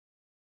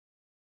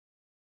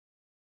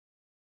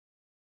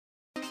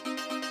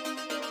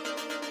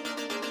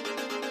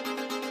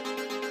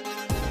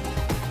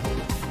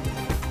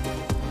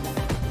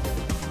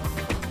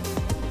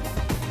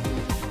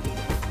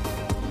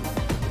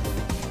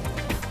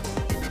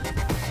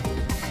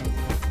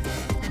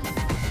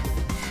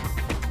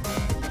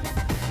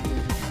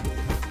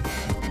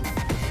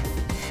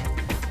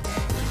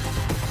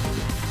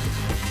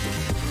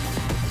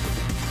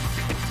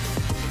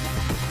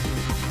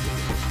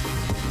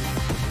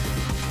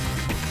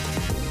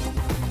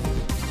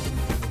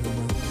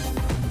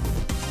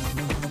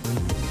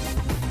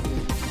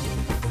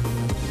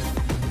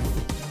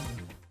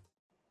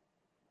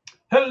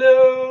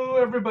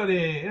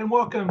everybody, and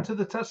welcome to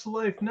the Tesla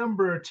Life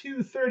number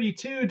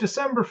 232,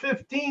 December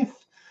 15th,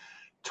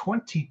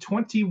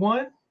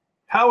 2021.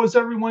 How is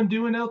everyone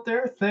doing out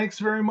there? Thanks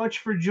very much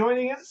for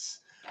joining us.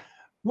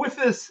 With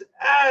us,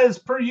 as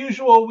per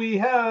usual, we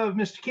have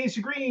Mr.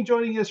 Casey Green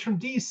joining us from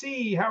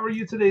DC. How are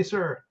you today,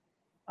 sir?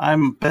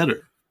 I'm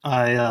better.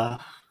 I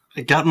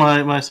got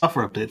my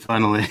software update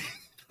finally.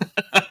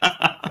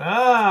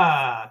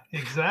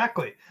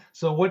 Exactly.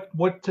 So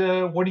what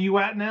are you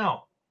at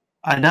now?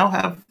 I now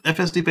have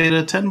FSD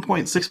Beta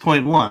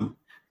 10.6.1,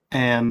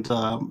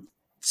 and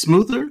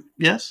smoother,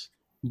 yes,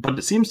 but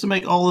it seems to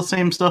make all the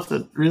same stuff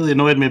that really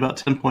annoyed me about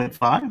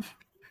 10.5.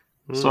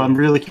 So I'm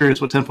really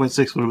curious what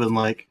 10.6 would have been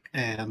like,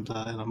 and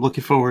I'm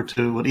looking forward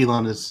to what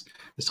Elon is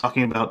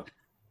talking about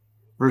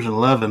version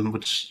 11,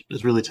 which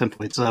is really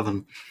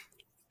 10.7,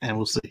 and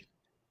we'll see.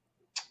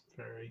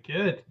 Very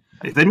good.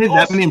 If they made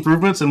that many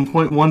improvements in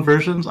 0.1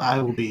 versions, I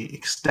will be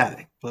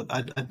ecstatic, but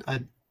I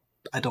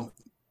don't.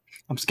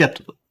 I'm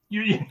skeptical.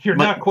 You're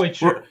not quite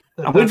sure.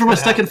 I'm waiting for my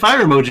second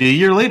fire emoji a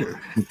year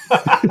later.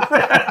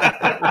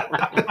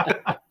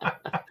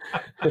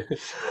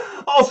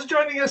 Also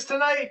joining us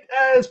tonight,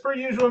 as per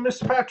usual,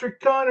 Mr.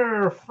 Patrick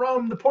Connor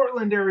from the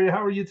Portland area.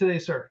 How are you today,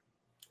 sir?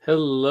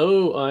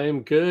 Hello,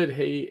 I'm good.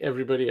 Hey,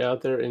 everybody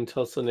out there in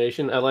Tesla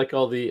Nation. I like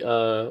all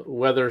the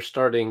weather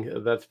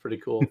starting. That's pretty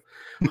cool.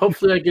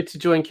 Hopefully I get to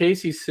join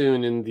Casey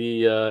soon in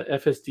the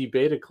FSD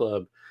Beta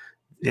Club.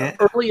 Yeah.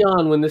 Early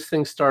on when this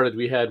thing started,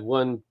 we had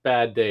one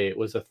bad day. It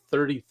was a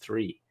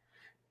 33.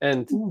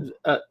 And so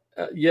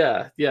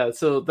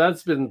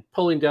that's been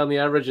pulling down the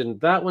average, and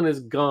that one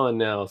is gone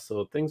now.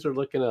 So things are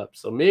looking up.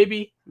 So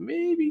maybe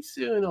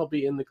soon I'll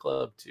be in the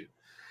club too.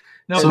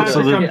 Now,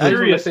 Patrick, I'm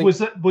curious, was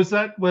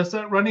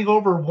that running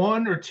over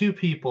one or two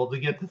people to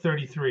get to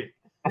 33?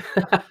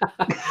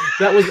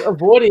 That was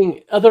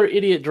avoiding other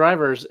idiot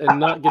drivers and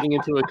not getting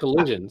into a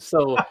collision.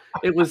 So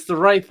it was the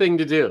right thing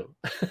to do.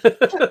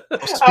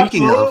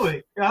 Speaking of,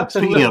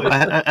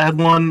 I had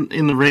one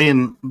in the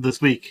rain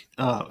this week.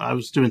 I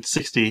was doing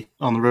 60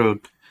 on the road.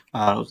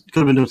 Could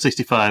have been doing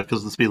 65 because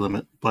of the speed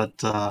limit, but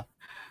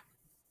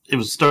it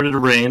was started to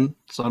rain.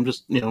 So I'm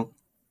just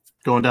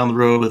going down the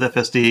road with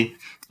FSD.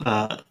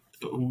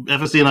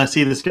 FSD and I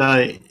see this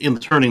guy in the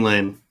turning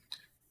lane,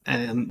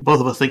 and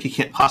both of us think he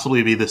can't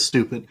possibly be this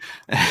stupid.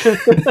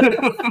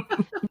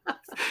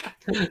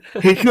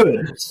 He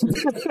could.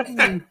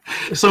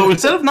 So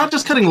instead of not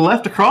just cutting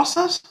left across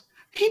us,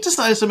 he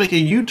decides to make a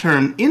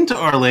U-turn into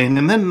our lane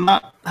and then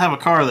not have a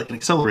car that can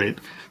accelerate.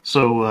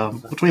 So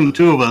between the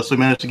two of us, we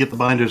managed to get the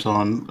binders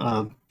on,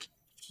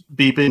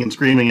 beeping and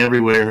screaming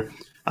everywhere.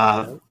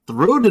 The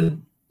road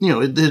had,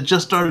 it had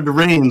just started to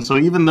rain, so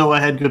even though I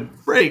had good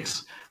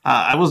brakes,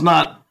 I was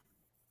not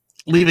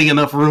leaving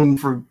enough room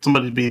for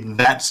somebody to be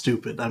that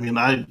stupid. I mean,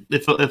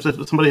 if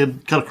somebody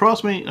had cut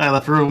across me, I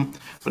left room,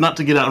 but not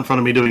to get out in front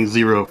of me doing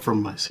 0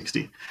 from my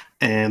 60.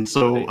 And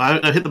so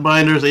I hit the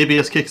binders,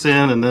 ABS kicks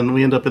in, and then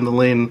we end up in the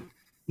lane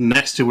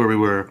next to where we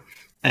were,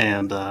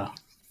 and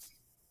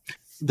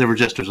there were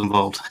jesters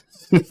involved.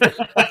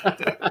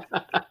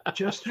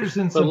 Jesters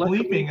and some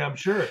bleeping, I'm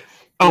sure.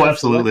 Oh,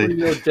 absolutely.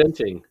 No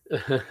denting.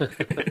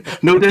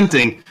 No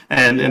denting,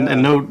 and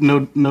no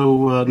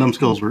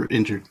numbskulls were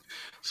injured.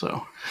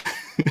 So.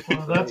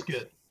 Well, that's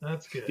good.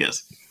 That's good.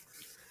 Yes.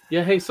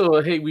 Yeah. Hey,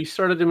 we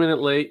started a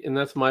minute late, and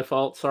that's my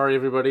fault. Sorry,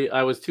 everybody.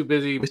 I was too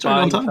busy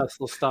buying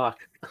Tesla stock.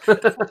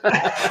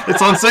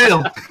 It's on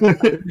sale.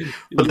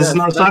 But this is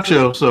not a stock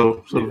show,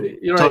 so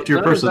talk to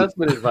your person. That's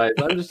my advice.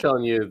 I'm just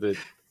telling you that.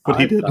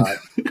 But he did.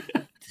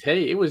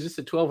 Hey, it was just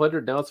at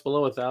 1,200. Now it's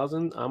below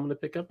 1,000. I'm going to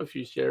pick up a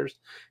few shares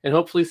and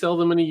hopefully sell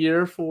them in a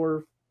year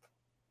for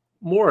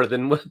more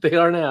than what they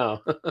are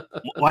now.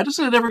 Why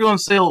doesn't it ever go on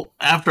sale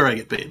after I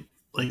get paid?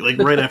 Like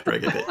right after I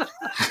get paid.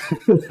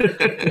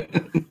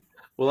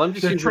 Well, I'm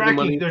just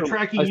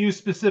tracking you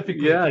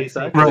specifically. Yeah, Casey.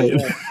 Exactly. Right.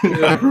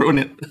 Yeah. Ruin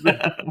it.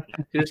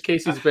 Here's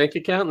Casey's bank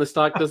account, and the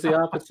stock does the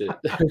opposite.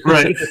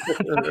 Right.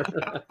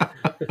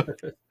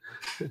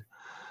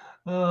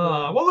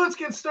 Well, let's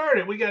get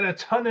started. We got a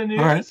ton of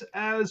news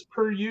as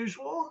per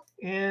usual,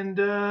 and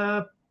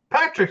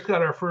Patrick's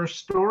got our first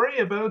story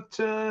about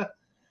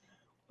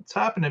what's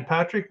happening,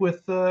 Patrick,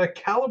 with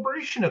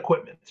calibration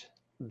equipment.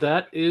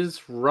 That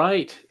is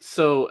right.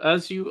 So,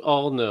 as you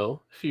all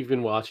know, if you've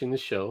been watching the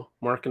show,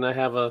 Mark and I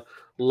have a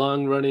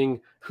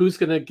long-running who's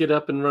going to get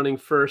up and running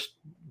first,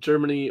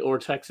 Germany or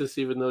Texas,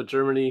 even though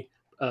Germany,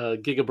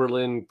 Giga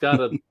Berlin,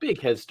 got a big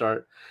head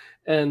start.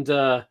 And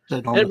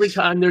every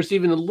time there's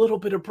even a little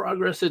bit of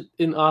progress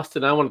in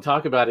Austin, I want to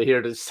talk about it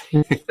here to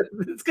say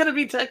it's going to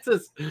be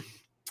Texas.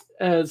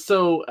 And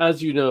so,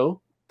 as you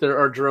know, there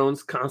are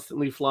drones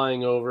constantly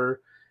flying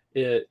over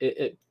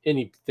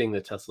anything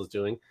that Tesla's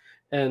doing.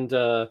 And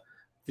the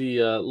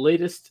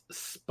latest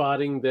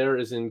spotting there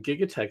is in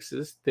Giga,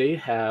 Texas. They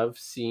have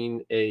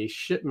seen a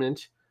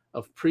shipment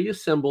of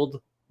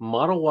pre-assembled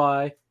Model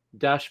Y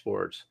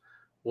dashboards.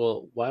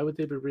 Well, why would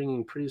they be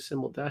bringing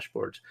pre-assembled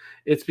dashboards?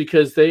 It's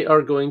because they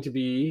are going to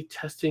be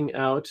testing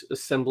out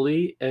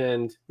assembly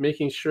and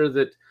making sure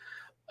that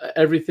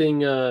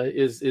everything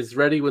is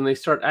ready when they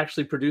start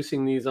actually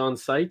producing these on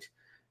site.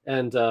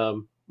 And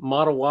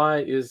Model Y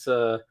is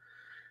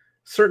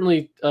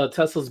certainly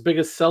Tesla's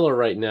biggest seller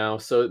right now,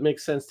 so it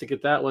makes sense to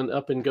get that one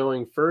up and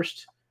going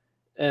first.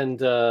 And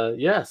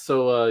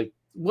so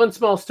one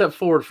small step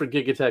forward for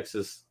Giga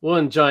Texas,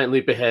 one giant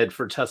leap ahead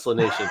for Tesla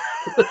Nation.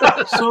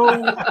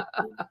 So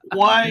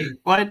why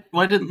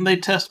didn't they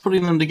test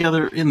putting them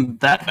together in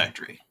that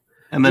factory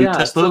and then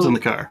test those in the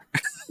car?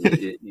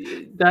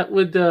 That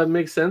would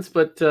make sense,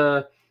 but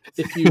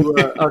if you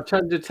are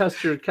trying to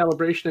test your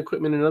calibration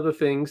equipment and other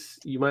things,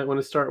 you might want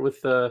to start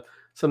with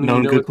something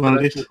known good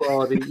production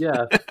quality.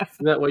 Yeah,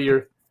 that way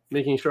you're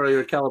making sure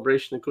your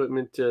calibration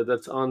equipment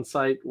that's on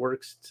site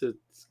works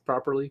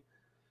properly.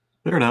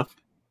 Fair enough.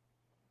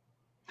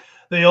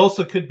 They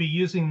also could be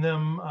using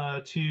them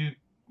to,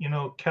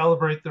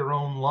 calibrate their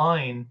own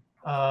line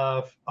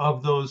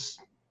of those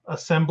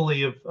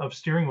assembly of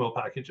steering wheel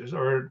packages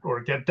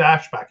or get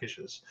dash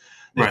packages.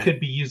 They could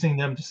be using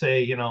them to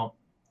say, not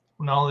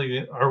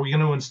only are we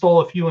going to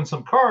install a few in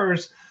some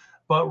cars,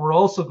 but we're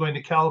also going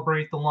to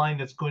calibrate the line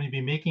that's going to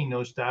be making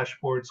those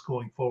dashboards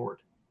going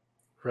forward.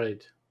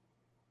 Right.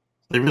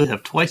 They really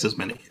have twice as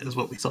many as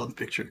what we saw in the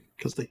picture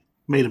because they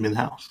made them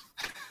in-house.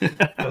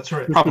 That's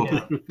right.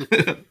 Probably.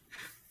 Yeah.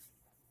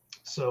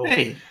 So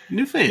hey,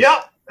 new face.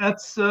 Yeah,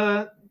 that's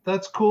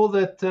cool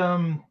that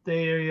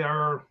they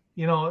are.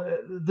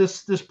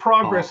 This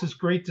progress is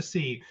great to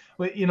see.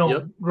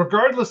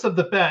 Regardless of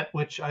the bet,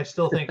 which I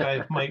still think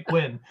I might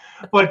win,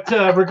 but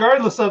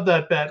regardless of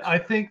that bet, I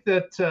think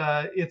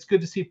that it's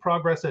good to see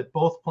progress at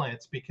both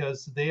plants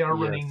because they are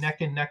running neck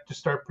and neck to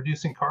start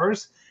producing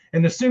cars.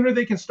 And the sooner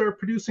they can start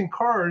producing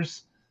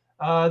cars,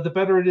 the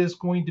better it is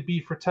going to be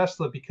for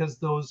Tesla because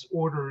those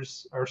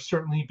orders are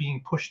certainly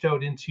being pushed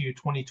out into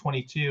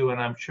 2022.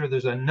 And I'm sure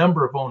there's a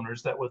number of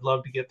owners that would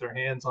love to get their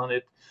hands on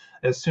it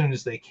as soon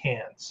as they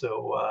can.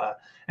 So,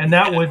 and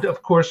that would,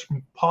 of course,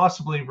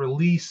 possibly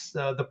release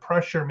the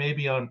pressure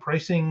maybe on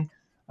pricing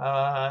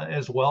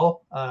as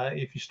well.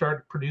 If you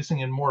start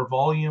producing in more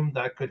volume,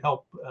 that could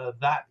help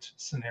that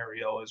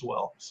scenario as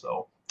well.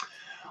 So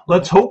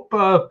let's hope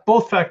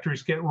both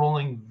factories get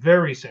rolling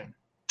very soon.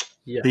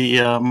 Yeah.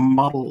 The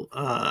Model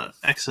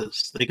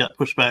X's, they got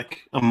pushed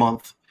back a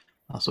month.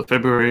 So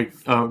January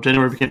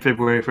became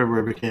February,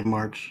 February became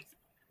March.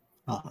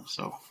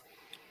 So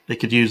they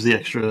could use the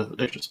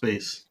extra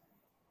space.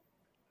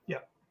 Yeah.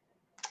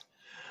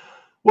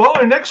 Well,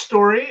 our next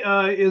story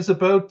is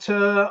about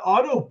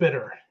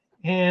AutoBidder.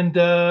 And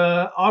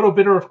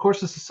AutoBidder, of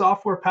course, is a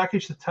software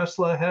package that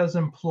Tesla has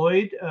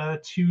employed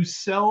to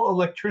sell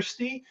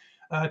electricity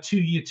to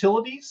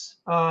utilities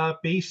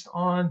based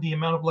on the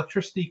amount of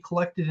electricity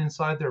collected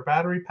inside their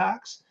battery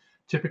packs,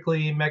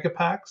 typically mega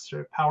packs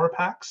or power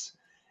packs,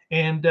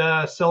 and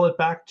sell it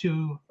back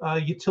to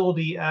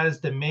utility as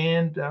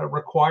demand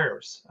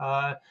requires.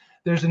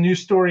 There's a new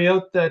story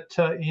out that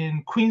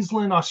in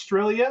Queensland,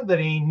 Australia, that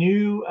a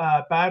new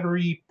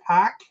battery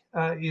pack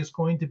is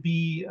going to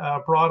be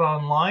brought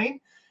online,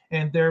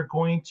 and they're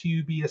going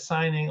to be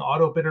assigning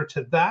AutoBidder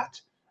to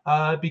that.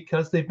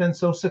 Because they've been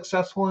so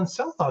successful in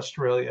South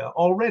Australia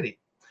already.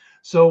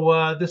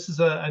 So this is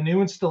a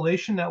new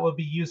installation that will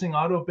be using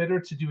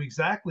AutoBidder to do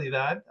exactly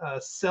that,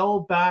 sell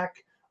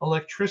back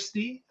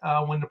electricity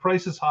when the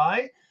price is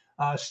high,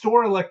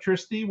 store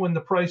electricity when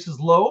the price is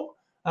low,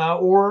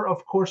 or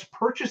of course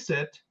purchase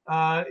it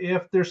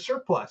if there's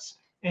surplus,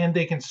 and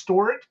they can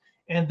store it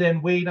and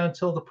then wait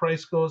until the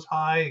price goes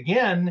high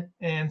again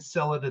and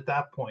sell it at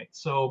that point.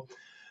 So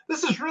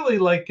this is really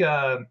like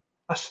a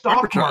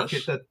stock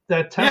market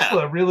that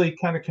Tesla really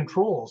kind of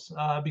controls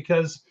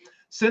because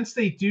since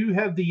they do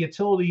have the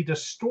utility to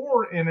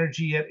store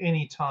energy at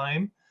any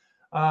time,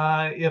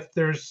 if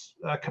there's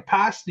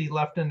capacity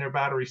left in their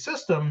battery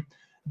system,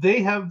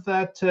 they have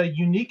that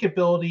unique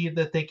ability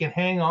that they can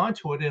hang on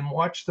to it and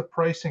watch the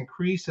price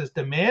increase as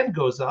demand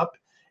goes up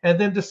and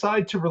then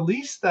decide to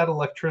release that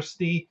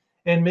electricity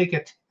and make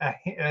it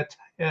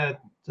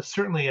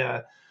certainly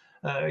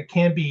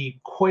can be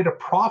quite a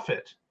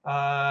profit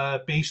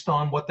based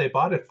on what they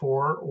bought it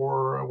for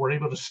or were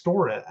able to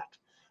store it at.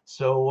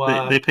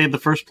 So they paid the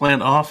first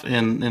plant off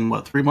in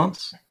what, 3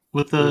 months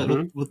with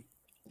the with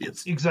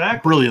it's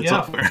exactly brilliant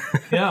software.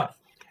 Yeah.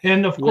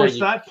 And of course,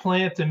 that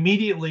plant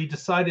immediately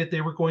decided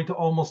they were going to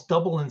almost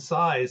double in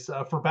size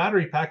for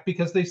battery pack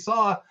because they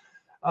saw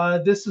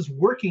this is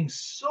working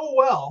so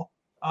well.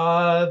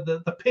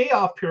 The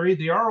payoff period,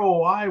 the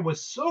ROI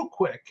was so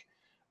quick.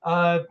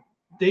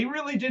 They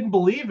really didn't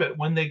believe it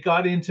when they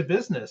got into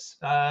business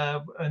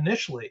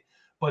initially.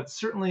 But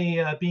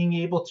certainly being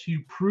able to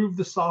prove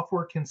the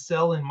software can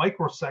sell in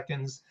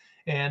microseconds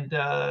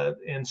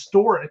and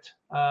store it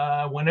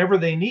whenever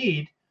they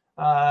need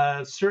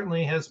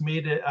certainly has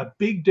made a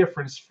big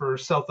difference for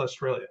South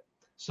Australia.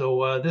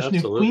 So this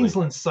Absolutely. new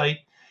Queensland site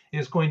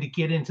is going to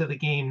get into the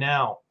game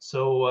now.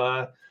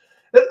 So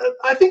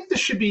I think this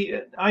should be,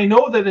 I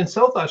know that in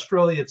South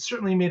Australia, it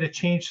certainly made a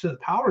change to the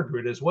power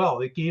grid as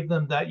well. It gave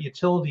them that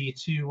utility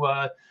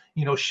to,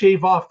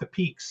 shave off the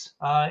peaks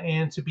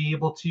and to be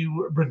able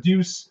to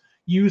reduce,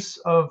 use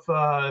of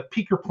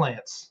peaker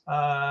plants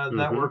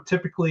that were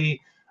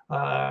typically,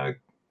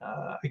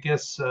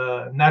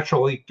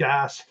 naturally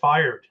gas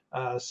fired.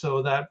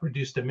 So that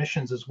reduced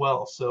emissions as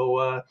well.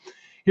 So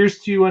here's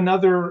to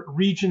another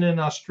region in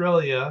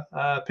Australia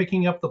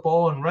picking up the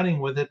ball and running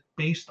with it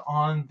based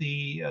on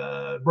the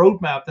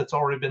roadmap that's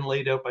already been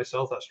laid out by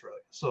South Australia.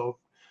 So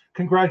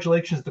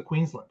congratulations to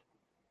Queensland.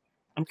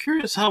 I'm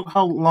curious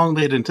how long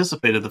they'd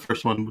anticipated the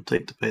first one would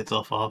take to pay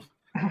itself off.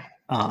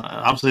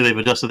 Obviously, they've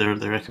adjusted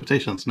their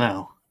expectations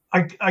now.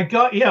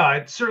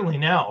 Certainly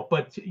now.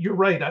 But you're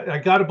right. I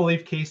got to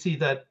believe, Casey,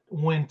 that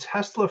when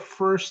Tesla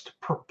first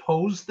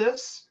proposed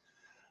this,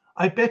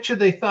 I bet you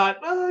they thought,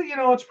 well,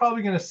 it's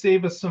probably going to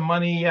save us some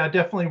money. Yeah,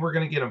 definitely we're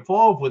going to get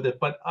involved with it.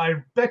 But I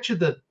bet you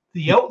that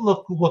the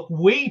outlook looked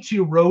way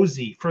too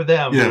rosy for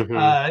them.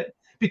 Yeah.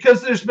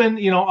 Because there's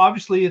been,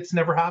 obviously it's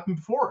never happened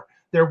before.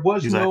 There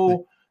was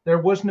no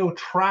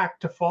track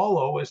to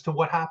follow as to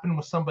what happened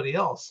with somebody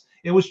else.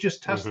 It was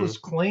just Tesla's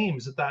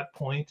claims at that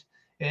point.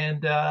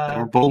 And they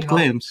were bold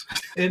claims.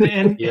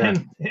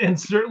 and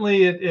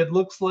certainly it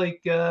looks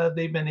like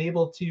they've been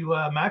able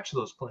to match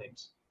those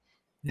claims.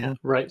 Yeah,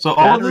 right. So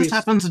all of this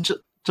happens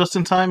just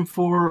in time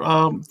for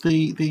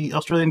the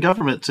Australian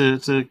government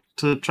to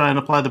try and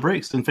apply the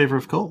brakes in favor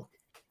of coal.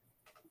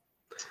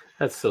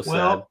 That's so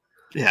sad.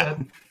 Yeah,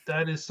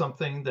 that is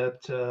something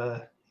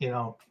that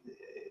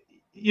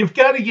you've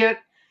got to get.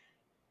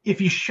 If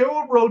you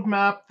show a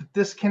roadmap that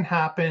this can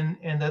happen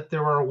and that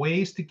there are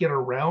ways to get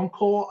around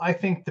coal, I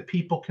think the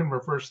people can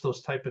reverse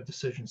those type of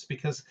decisions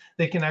because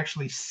they can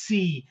actually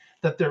see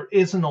that there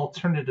is an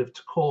alternative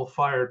to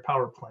coal-fired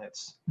power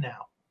plants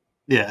now.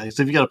 Yeah,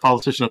 so if you got a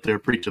politician up there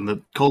preaching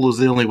that coal is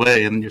the only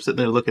way, and you're sitting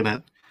there looking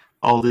at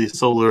all these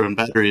solar and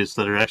batteries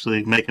that are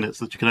actually making it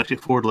so that you can actually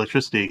afford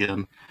electricity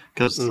again.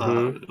 Because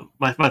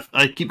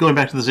I keep going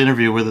back to this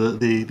interview where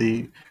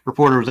the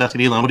reporter was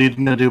asking Elon, what are you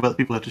going to do about the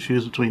people who have to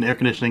choose between air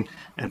conditioning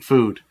and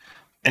food?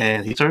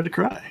 And he started to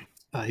cry.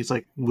 He's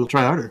like, we'll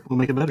try harder. We'll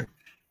make it better.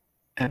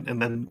 And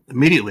then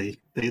immediately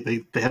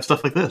they have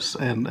stuff like this.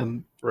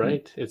 And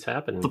right, it's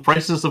happening. The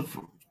prices of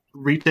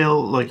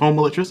retail, like home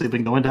electricity, have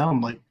been going down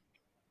like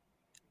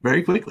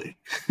very quickly.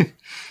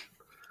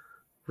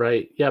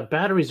 Right. Yeah,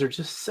 batteries are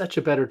just such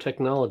a better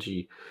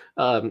technology.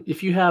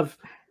 If you have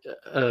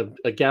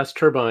a gas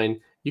turbine,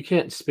 you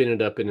can't spin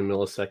it up in a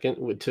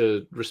millisecond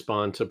to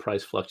respond to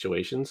price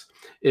fluctuations.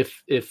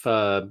 If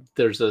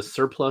there's a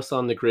surplus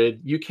on the grid,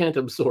 you can't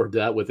absorb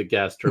that with a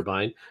gas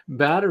turbine.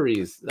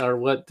 Batteries are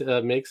what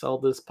makes all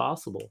this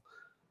possible.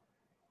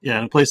 Yeah,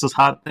 in a place as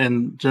hot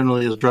and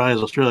generally as dry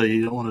as Australia,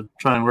 you don't want to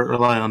try and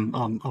rely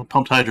on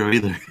pumped hydro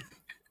either.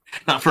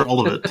 Not for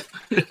all of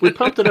it. We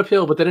pumped it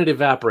uphill, but then it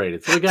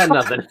evaporated, so we got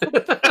nothing.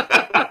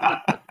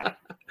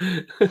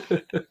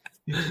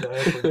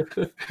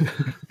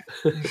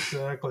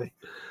 Exactly.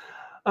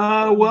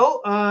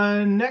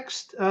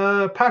 Next,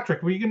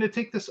 Patrick, were you going to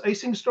take this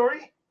icing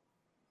story?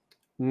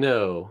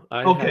 No.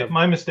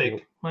 My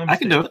mistake. I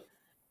can do it.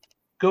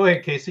 Go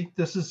ahead, Casey.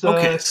 This is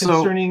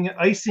concerning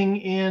icing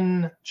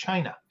in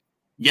China.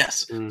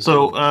 Yes. Mm-hmm.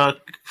 So a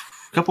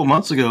couple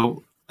months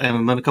ago,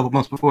 and then a couple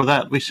months before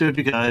that, we showed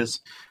you guys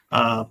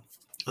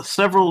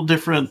several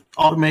different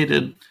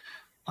automated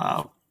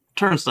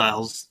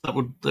turnstiles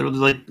they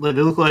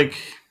look like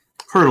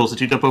hurdles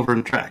that you jump over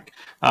and track.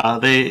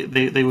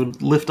 They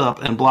would lift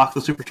up and block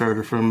the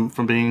supercharger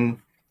from being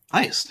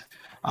iced.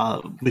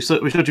 We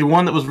showed you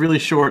one that was really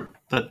short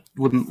that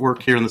wouldn't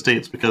work here in the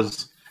States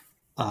because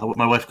what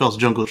my wife calls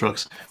jungle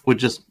trucks would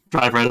just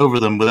drive right over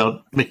them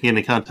without making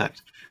any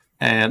contact.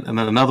 And then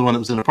another one that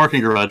was in a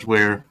parking garage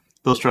where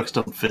those trucks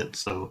don't fit.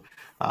 So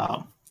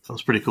that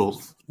was pretty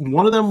cool.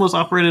 One of them was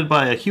operated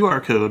by a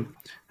QR code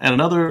and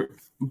another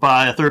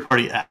by a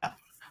third-party app.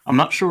 I'm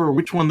not sure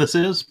which one this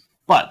is,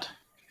 but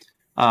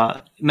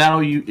now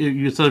you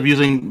instead of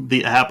using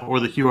the app or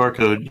the QR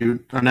code,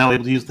 you are now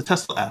able to use the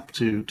Tesla app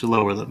to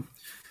lower them.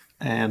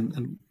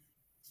 And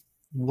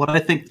what I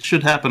think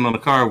should happen on a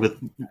car with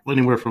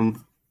anywhere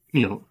from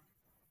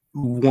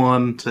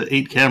 1 to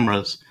 8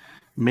 cameras,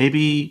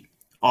 maybe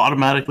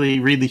automatically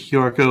read the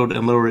QR code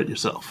and lower it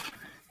yourself.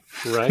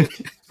 Right.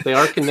 They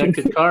are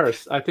connected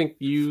cars. I think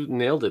you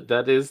nailed it.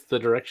 That is the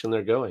direction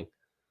they're going.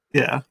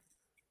 Yeah.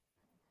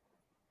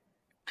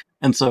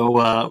 And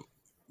so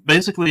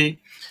basically,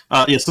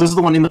 yes, this is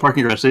the one in the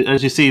parking garage. So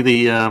as you see,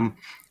 the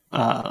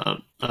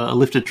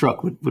lifted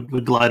truck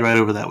would glide right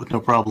over that with no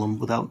problem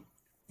without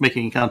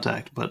making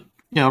contact. But,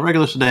 a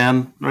regular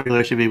sedan,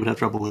 regular SUV would have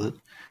trouble with it.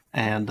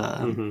 And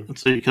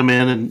so you come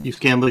in and you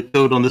scan the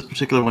code on this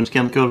particular one,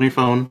 scan the code on your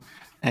phone,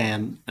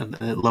 and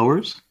it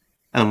lowers.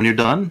 And when you're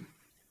done,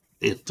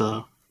 it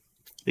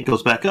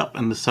goes back up.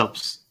 And this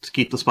helps to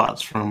keep the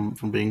spots from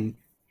being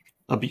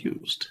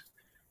abused.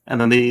 And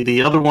then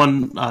the other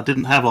one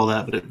didn't have all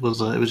that, but it was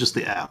just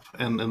the app.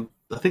 And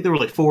I think there were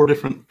like 4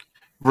 different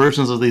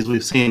versions of these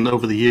we've seen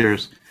over the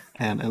years.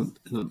 And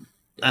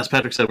as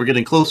Patrick said, we're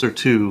getting closer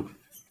to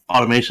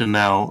automation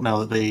now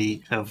that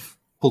they have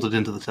pulled it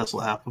into the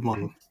Tesla app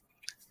among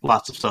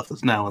lots of stuff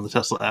that's now in the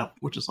Tesla app,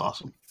 which is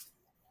awesome.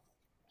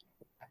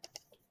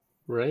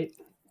 Right?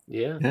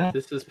 Yeah, Yeah.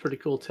 this is pretty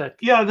cool tech.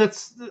 Yeah,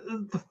 that's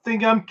the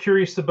thing I'm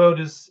curious about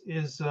is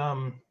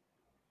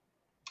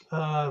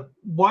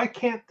why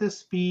can't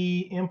this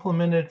be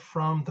implemented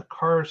from the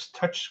car's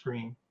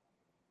touchscreen?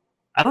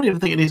 I don't even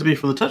think it needs to be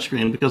from the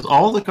touchscreen because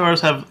all the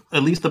cars have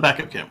at least the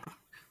backup camera,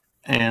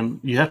 and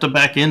you have to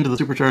back into the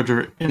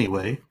supercharger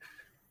anyway.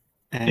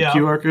 And Yeah.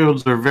 QR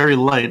codes are very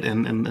light,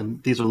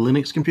 and these are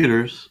Linux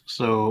computers,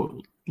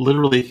 so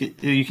literally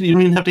you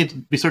don't even have to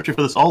be searching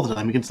for this all the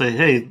time. You can say,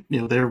 hey,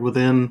 they're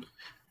within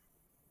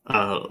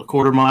a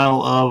quarter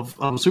mile of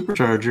a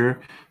supercharger.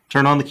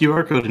 Turn on the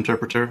QR code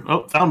interpreter.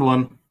 Oh, found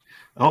one.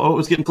 Oh,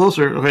 it's getting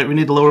closer. Okay, we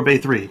need to lower bay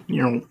 3.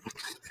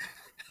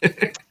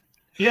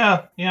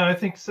 Yeah, I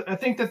think so. I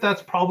think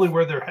that's probably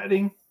where they're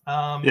heading.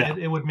 Yeah.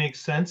 It would make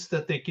sense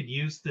that they could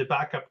use the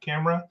backup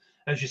camera.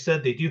 As you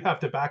said, they do have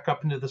to back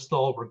up into the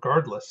stall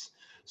regardless.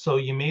 So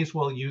you may as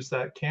well use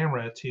that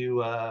camera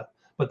to.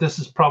 But this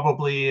is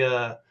probably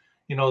the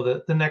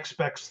next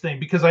best thing,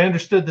 because I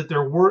understood that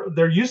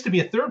there used to be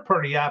a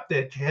third-party app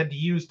that you had to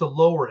use to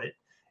lower it,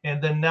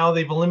 and then now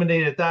they've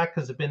eliminated that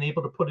because they've been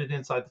able to put it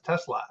inside the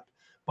Tesla app.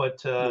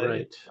 But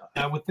Right.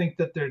 I would think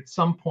that there at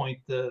some point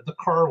the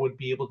because would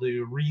be able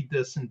to read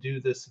this and do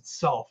this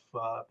itself.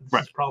 This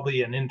Right. is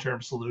probably an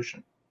interim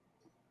solution.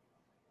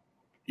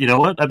 You know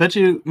what? I bet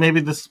you maybe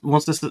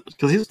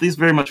because these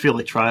very much feel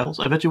like trials.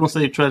 I bet you once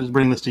they try to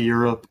bring this to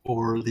Europe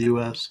or the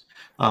U.S.,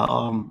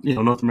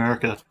 North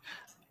America,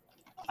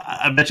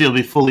 I bet you it'll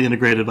be fully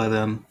integrated by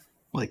then.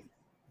 Like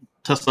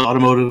Tesla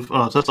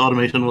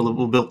Automation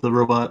will build the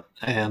robot,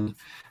 and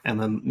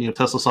then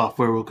Tesla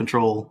software will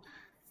control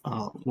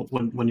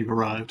when you've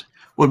arrived.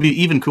 What would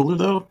be even cooler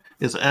though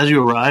is as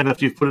you arrive,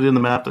 after you've put it in the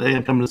map that hey,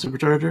 I'm coming to the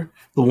supercharger,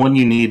 the one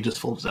you need just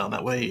folds down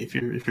that way. If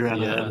you're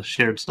at a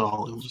shared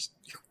stall, it'll just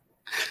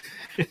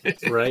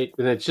Right,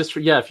 and it's just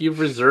if you've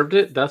reserved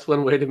it, that's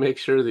one way to make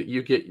sure that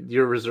you get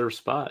your reserved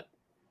spot.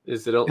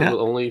 Is that it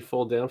will only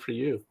fold down for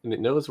you, and it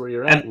knows where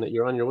you're at and that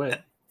you're on your way.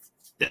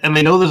 And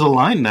they know there's a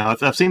line now.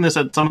 I've seen this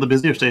at some of the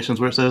busier stations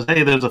where it says,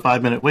 "Hey, there's a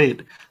 5-minute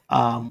wait."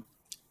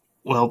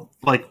 Well,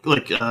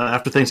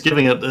 after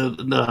Thanksgiving at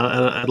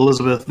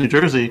Elizabeth, New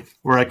Jersey,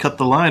 where I cut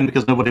the line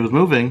because nobody was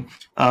moving,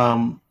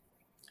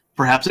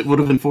 perhaps it would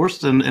have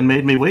enforced and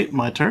made me wait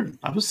my turn.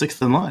 I was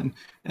 6th in line,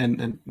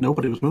 and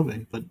nobody was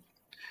moving. But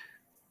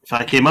if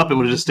I came up, it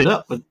would have just stayed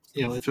up. But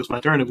if it was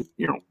my turn, it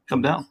would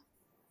come down.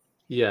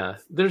 Yeah,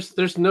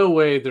 there's no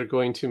way they're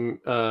going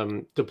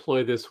to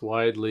deploy this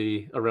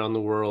widely around the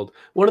world.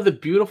 One of the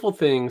beautiful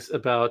things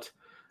about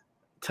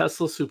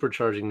Tesla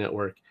supercharging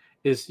network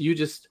is you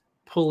just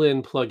pull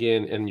in, plug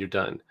in, and you're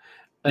done.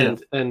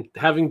 And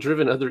having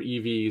driven other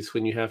EVs,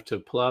 when you have to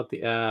pull out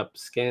the app,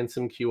 scan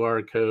some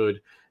QR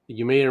code,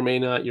 you may or may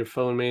not, your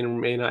phone may or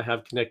may not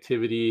have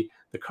connectivity,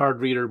 the card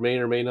reader may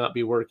or may not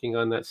be working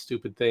on that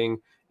stupid thing.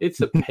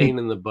 It's a pain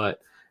in the butt.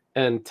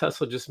 And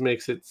Tesla just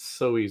makes it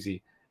so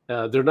easy.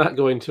 They're not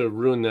going to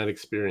ruin that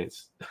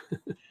experience.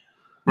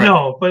 Right.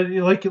 No, but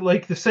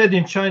like they said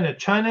in China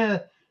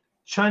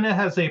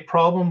has a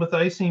problem with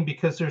icing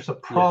because there's a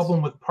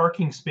problem with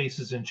parking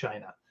spaces in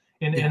China.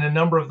 In a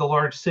number of the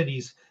large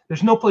cities,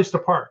 there's no place to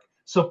park.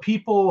 So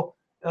people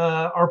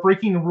are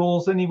breaking the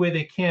rules any way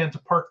they can to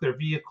park their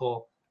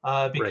vehicle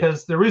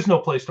because there is no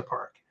place to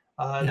park.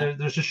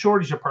 There's a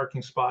shortage of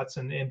parking spots,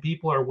 and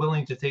people are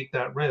willing to take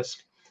that risk.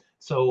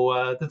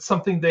 So that's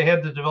something they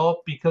had to develop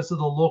because of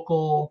the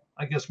local,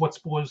 I guess, what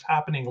was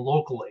happening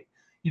locally.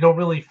 You don't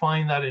really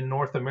find that in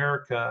North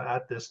America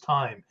at this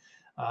time.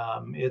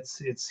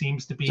 It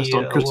seems to be a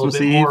little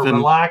bit more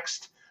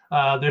relaxed.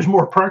 There's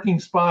more parking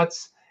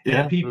spots,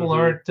 and people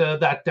aren't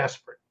that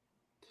desperate.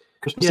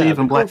 Christmas Eve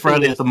and Black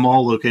Friday at the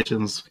mall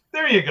locations.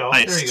 There you go.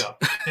 Iced. There you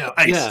go.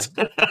 Yeah.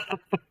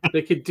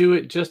 They could do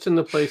it just in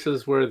the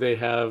places where they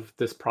have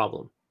this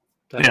problem.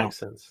 That makes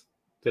sense.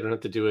 They don't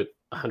have to do it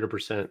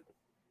 100%.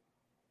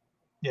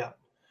 Yeah.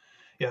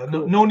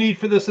 Cool. No need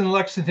for this in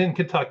Lexington,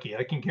 Kentucky.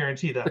 I can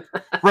guarantee that.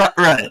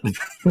 Right.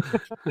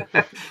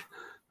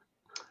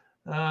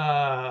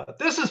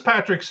 This is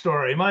Patrick's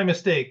story. My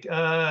mistake.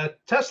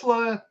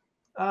 Tesla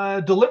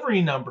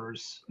delivery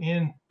numbers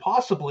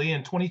possibly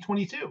in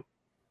 2022.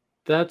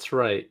 That's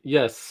right.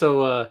 Yes.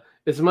 So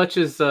as much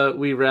as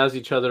we razz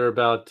each other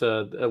about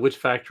which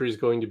factory is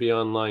going to be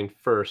online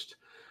first,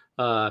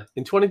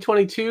 in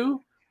 2022,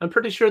 I'm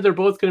pretty sure they're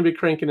both going to be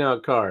cranking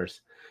out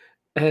cars.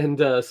 And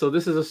so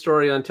this is a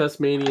story on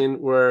Tesmanian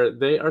where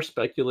they are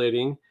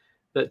speculating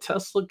that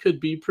Tesla could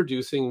be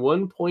producing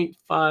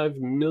 1.5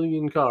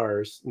 million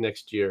cars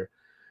next year,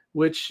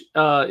 which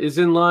is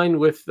in line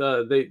with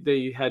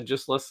they had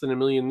just less than 1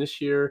 million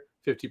this year,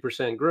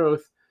 50%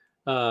 growth.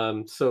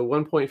 So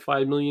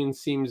 1.5 million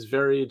seems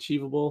very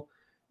achievable,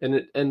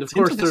 and of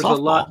course there's a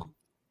lot.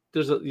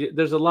 There's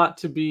a lot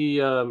to be.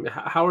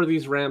 How are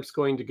these ramps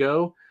going to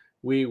go?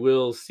 We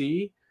will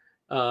see,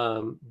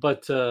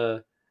 but.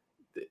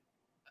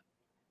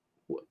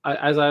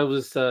 As I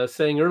was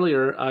saying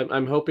earlier,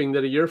 I'm hoping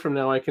that a year from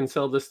now I can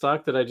sell the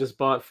stock that I just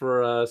bought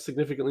for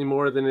significantly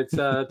more than it's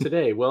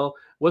today. Well,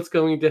 what's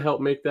going to help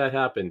make that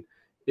happen?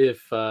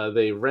 if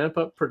they ramp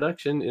up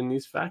production in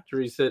these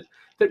factories, that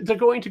they're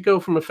going to go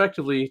from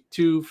effectively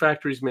 2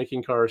 factories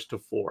making cars to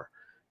 4.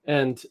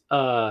 And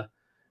uh,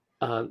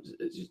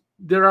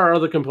 there are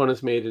other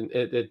components made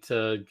at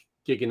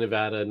Giga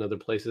Nevada and other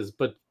places,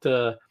 but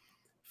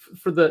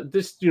for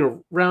this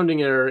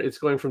rounding error, it's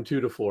going from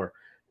 2 to 4,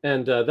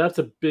 and that's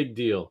a big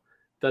deal.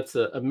 That's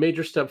a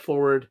major step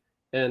forward.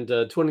 And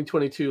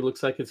 2022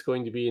 looks like it's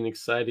going to be an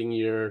exciting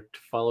year to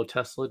follow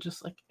Tesla,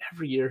 just like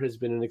every year has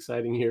been an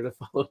exciting year to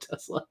follow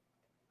Tesla.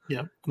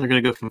 Yeah, they're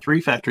going to go from 3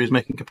 factories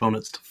making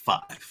components to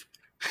 5.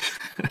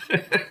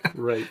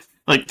 Right.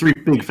 Like 3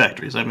 big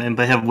factories. I mean,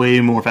 they have way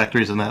more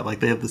factories than that.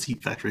 Like they have the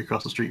seat factory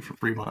across the street from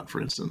Fremont,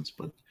 for instance.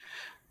 But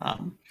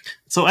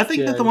so I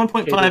think that the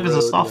 1.5 is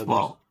a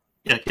softball.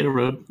 Yeah, Cato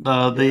Road.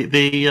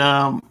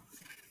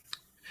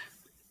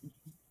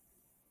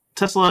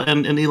 Tesla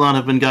and Elon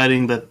have been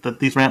guiding that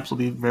these ramps will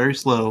be very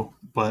slow,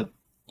 but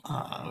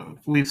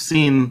we've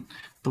seen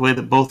the way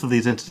that both of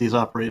these entities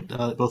operate,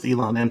 both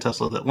Elon and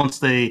Tesla, that once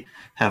they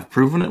have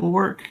proven it will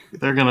work,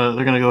 they're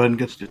gonna go ahead and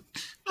get to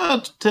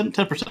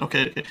 10%.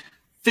 Okay,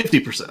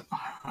 50%.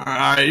 All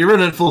right, you're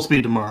running at full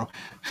speed tomorrow.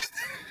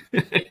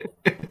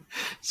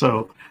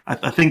 So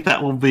I think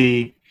that will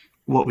be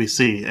what we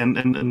see,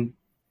 and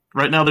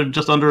right now they're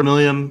just under 1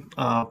 million,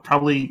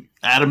 probably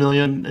at 1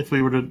 million if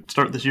we were to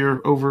start this year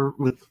over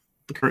with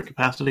the current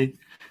capacity,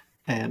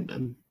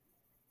 and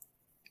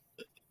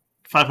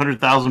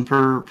 500,000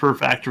 per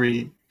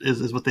factory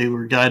is what they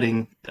were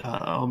guiding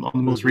on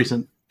the most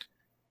recent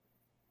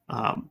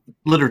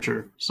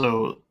literature.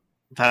 So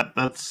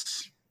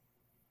that's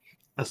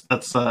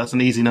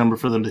an easy number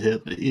for them to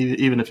hit,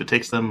 even if it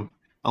takes them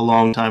a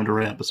long time to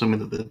ramp,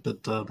 assuming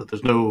that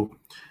there's no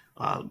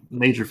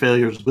major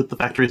failures with the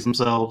factories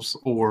themselves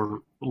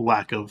or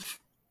lack of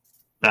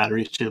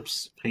batteries,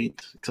 chips,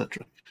 paint,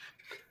 etc.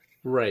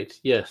 Right.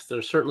 Yes,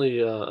 there's certainly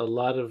a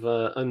lot of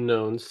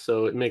unknowns,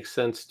 so it makes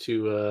sense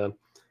to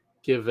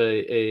give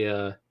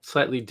a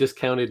slightly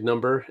discounted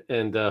number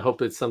and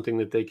hope it's something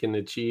that they can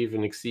achieve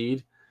and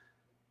exceed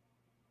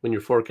when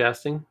you're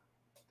forecasting.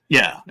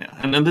 Yeah,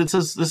 and then this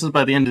is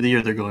by the end of the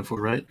year they're going for,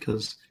 right?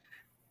 Because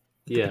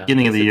at the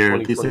beginning of the year,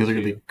 these things are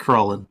going to be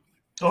crawling.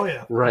 Oh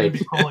yeah, right.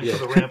 Be crawling for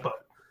the ramp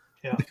up.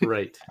 Yeah,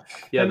 right.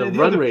 Yeah, the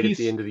run rate at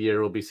the end of the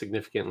year will be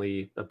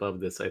significantly above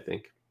this, I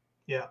think.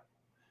 Yeah,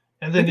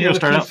 and then the other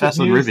start out piece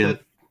of news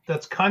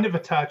that's kind of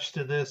attached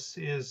to this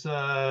is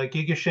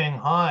Giga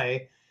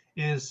Shanghai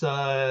is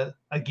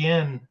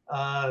again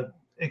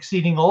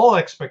exceeding all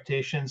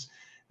expectations.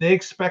 They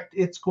expect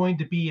it's going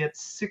to be at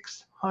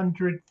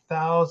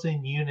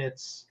 600,000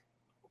 units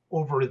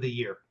over the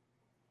year.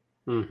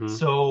 Mm-hmm.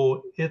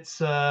 So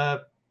it's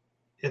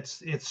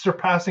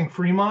surpassing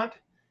Fremont,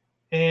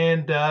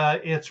 and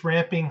it's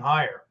ramping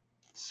higher.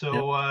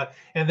 So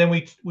and then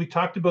we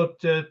talked about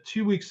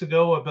 2 weeks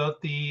ago about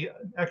the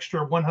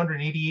extra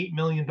 $188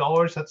 million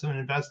that's been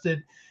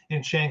invested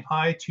in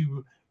Shanghai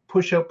to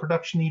push out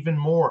production even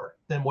more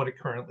than what it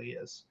currently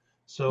is.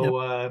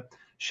 So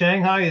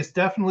Shanghai is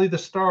definitely the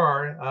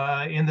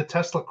star in the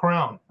Tesla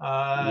crown,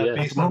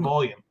 based on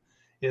volume.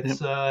 It's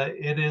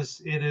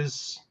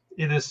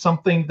it is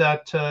something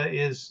that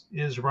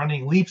is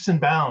running leaps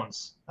and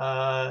bounds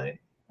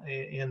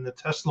in the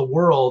Tesla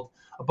world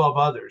above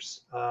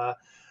others.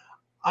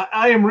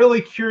 I am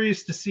really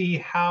curious to see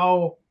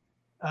how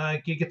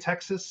Giga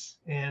Texas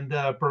and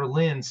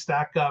Berlin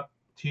stack up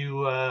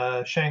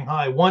to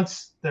Shanghai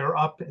once they're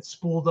up,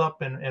 spooled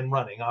up and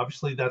running.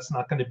 Obviously, that's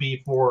not going to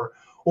be for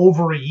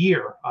over a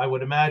year, I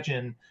would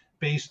imagine,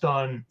 based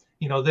on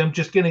them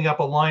just getting up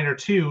a line or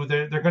two.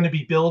 They're going to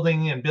be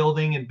building and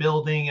building and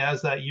building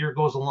as that year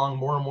goes along.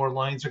 More and more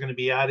lines are going to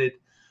be added,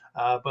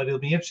 but it'll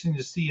be interesting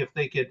to see if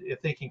they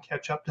can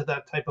catch up to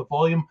that type of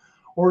volume,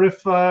 or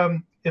if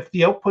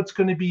the output's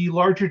going to be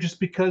larger just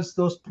because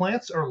those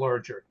plants are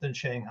larger than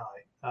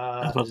Shanghai.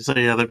 I was about to say,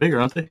 they're bigger,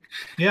 aren't they?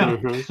 Yeah.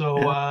 Mm-hmm.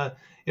 So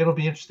it'll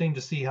be interesting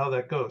to see how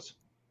that goes.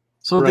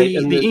 So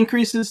the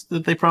increases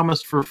that they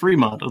promised for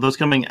Fremont, are those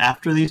coming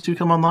after these two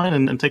come online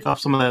and take off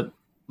some of that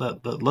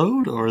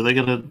load, or are they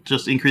going to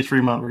just increase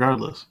Fremont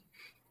regardless?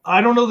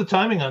 I don't know the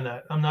timing on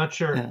that. I'm not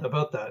sure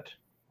about that,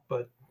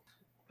 but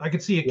I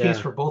could see a case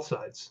for both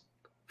sides.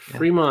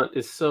 Fremont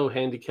is so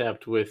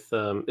handicapped with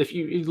if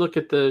you look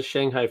at the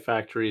Shanghai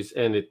factories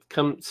and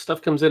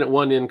stuff comes in at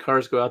one end,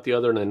 cars go out the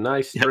other in a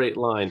nice straight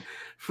line.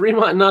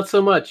 Fremont, not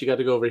so much. You got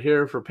to go over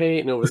here for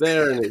paint and over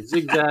there, and it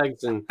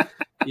zigzags and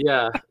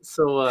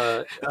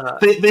so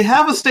they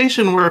have a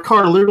station where a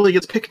car literally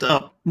gets picked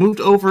up, moved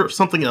over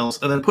something else,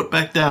 and then put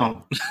back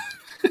down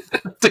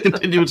to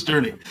continue its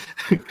journey.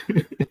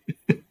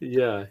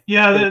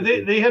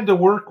 They had to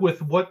work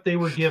with what they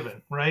were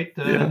given, right?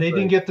 They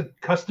didn't get to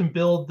custom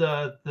build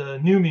the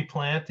NUMMI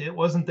plant. It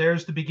wasn't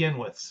theirs to begin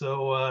with.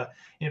 So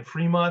in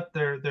Fremont,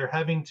 they're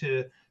having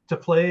to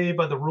play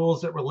by the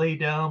rules that were laid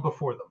down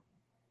before them.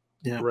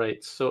 Yeah.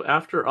 Right. So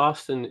after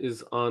Austin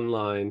is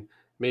online,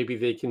 maybe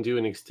they can do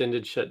an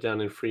extended shutdown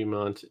in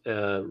Fremont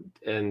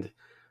and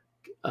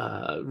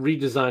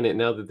redesign it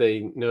now that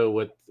they know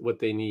what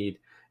they need.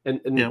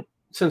 And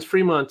since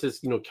Fremont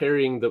is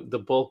carrying the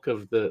bulk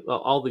of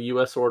all the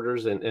U.S.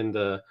 orders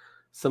and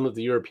some of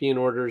the European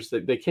orders,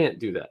 they can't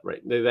do that,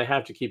 right? They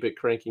have to keep it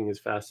cranking as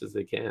fast as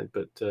they can,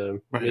 but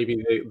Right.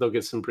 maybe they'll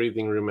get some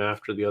breathing room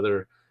after the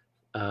other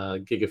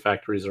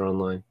gigafactories are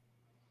online.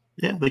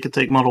 Yeah, they could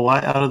take Model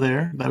Y out of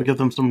there. That would give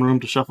them some room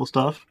to shuffle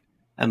stuff,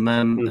 and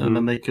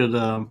then they could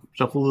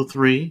shuffle the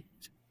 3,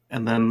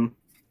 and then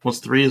once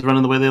 3 is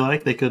running the way they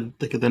like, they could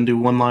then do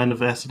one line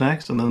of S and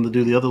X, and then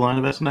do the other line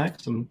of S and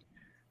X, and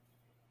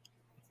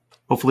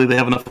hopefully they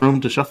have enough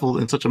room to shuffle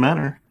in such a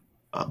manner.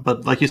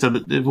 But like you said,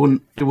 it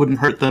wouldn't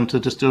hurt them to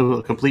just do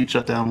a complete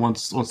shutdown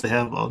once they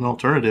have an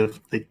alternative.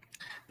 They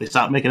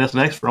stopped making S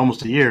and X for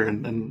almost a year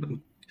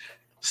and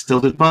still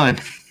did fine.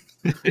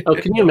 Oh,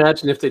 can you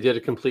imagine if they did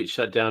a complete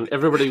shutdown?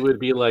 Everybody would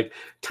be like,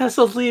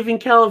 Tesla's leaving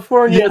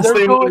California. Yes, They're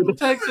they going would.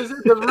 to Texas.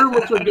 The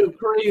rumors would go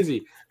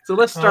crazy. So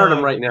let's start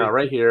them right now,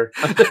 right here.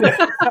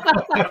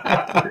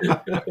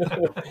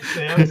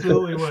 They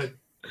absolutely would.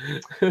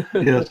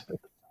 Yes.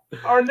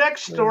 Our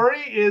next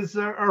story is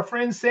our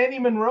friend Sandy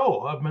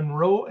Monroe of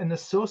Monroe and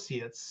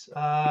Associates.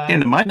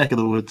 Came to my neck of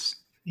the woods.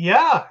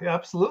 Yeah,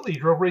 absolutely.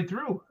 Drove right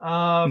through.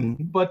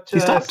 But He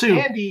stopped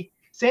too.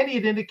 Sandy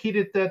had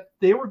indicated that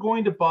they were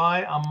going to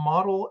buy a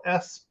Model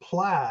S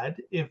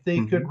Plaid if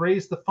they could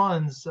raise the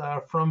funds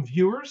from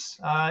viewers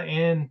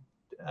and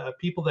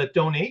people that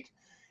donate.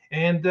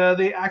 And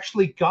they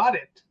actually got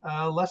it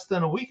less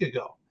than a week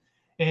ago.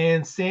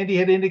 And Sandy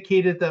had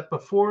indicated that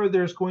before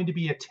there's going to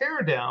be a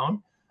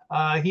teardown,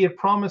 he had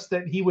promised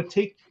that he would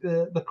take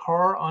the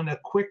car on a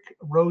quick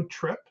road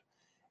trip.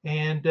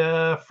 And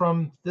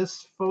from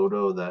this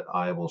photo that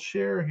I will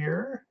share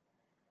here,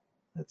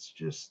 let's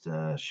just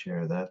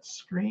share that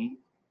screen.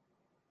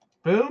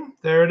 Boom,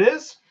 there it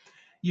is.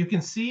 You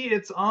can see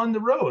it's on the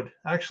road.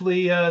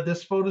 Actually,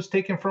 this photo is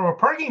taken from a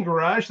parking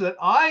garage that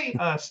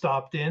I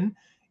stopped in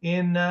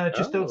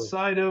just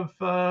outside of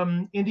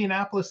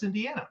Indianapolis,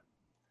 Indiana.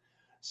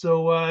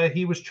 So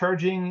he was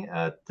charging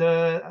at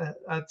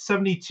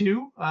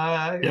 72.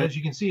 As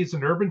you can see, it's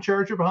an urban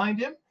charger behind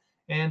him.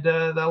 And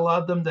that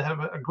allowed them to have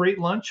a great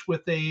lunch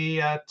with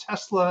a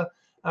Tesla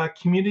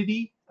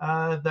community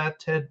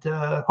that had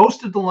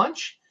hosted the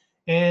lunch.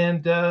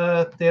 And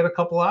they had a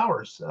couple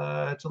hours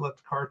to let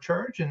the car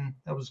charge, and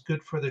that was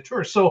good for the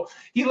tour. So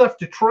he left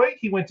Detroit.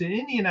 He went to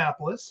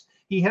Indianapolis.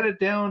 He headed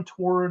down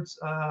towards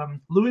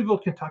Louisville,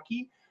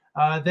 Kentucky,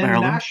 then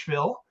Maryland,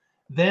 Nashville,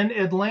 then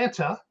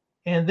Atlanta.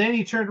 And then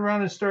he turned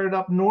around and started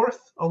up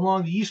north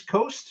along the East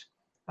Coast,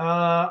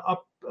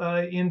 up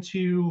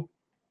into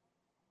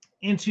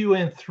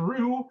and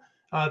through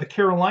the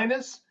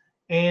Carolinas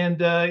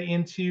and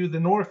into the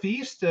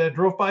Northeast.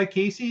 Drove by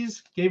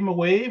Casey's, gave him a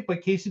wave,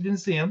 but Casey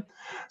didn't see him.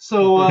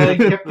 So he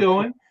kept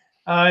going.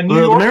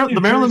 The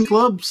Maryland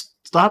Club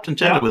stopped and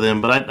chatted with him,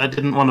 but I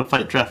didn't want to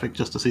fight traffic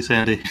just to see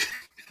Sandy.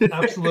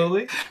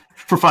 Absolutely.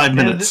 For 5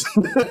 minutes.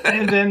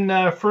 And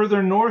then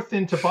further north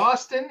into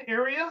Boston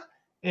area.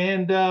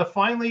 And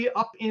finally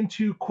up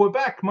into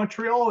Quebec,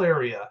 Montreal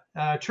area.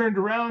 Turned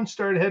around,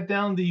 started head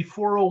down the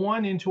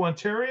 401 into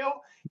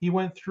Ontario. He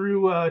went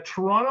through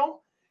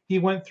Toronto. He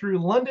went through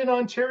London,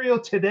 Ontario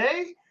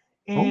today,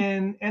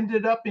 and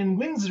ended up in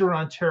Windsor,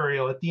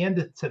 Ontario at the end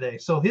of today.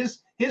 So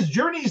his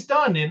journey's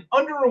done in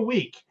under a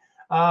week.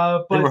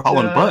 But they were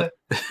hauling butt.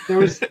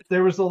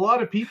 there was a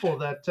lot of people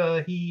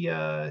that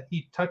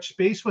he touched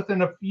base with.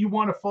 And if you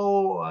want to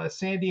follow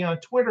Sandy on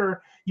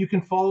Twitter, you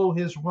can follow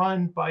his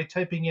run by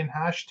typing in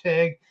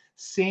hashtag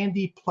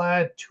Sandy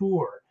Plaid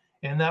Tour,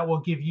 and that will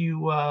give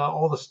you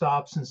all the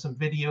stops and some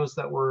videos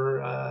that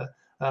were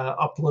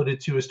uploaded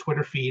to his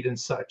Twitter feed and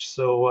such.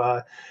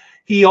 So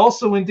he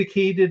also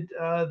indicated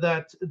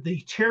that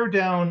the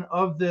teardown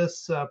of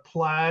this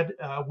Plaid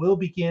will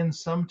begin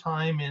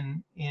sometime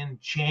in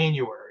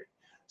January.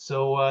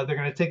 So they're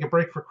going to take a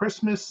break for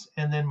Christmas,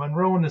 and then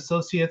Monroe and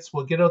Associates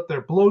will get out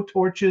their blow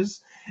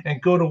torches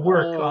and go to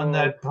work on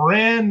that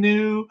brand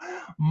new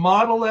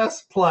Model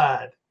S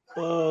Plaid.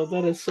 Oh,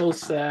 that is so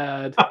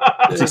sad.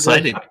 It's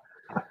exciting.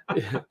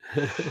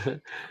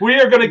 We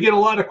are going to get a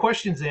lot of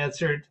questions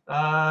answered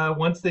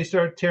once they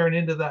start tearing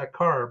into that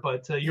car.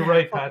 But you're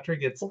right,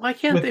 Patrick. It's why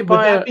can't with, they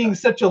buy with that being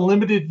such a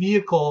limited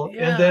vehicle,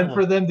 and then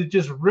for them to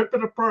just rip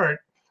it apart,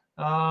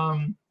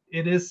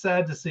 it is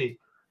sad to see.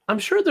 I'm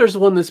sure there's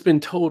one that's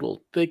been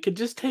totaled. They could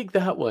just take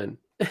that one.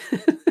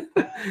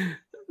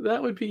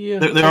 That would be.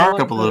 There are a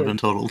couple that have been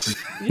totaled.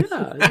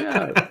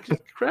 Yeah.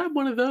 Just grab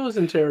one of those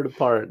and tear it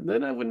apart.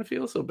 Then I wouldn't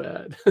feel so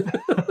bad.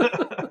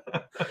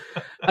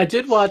 I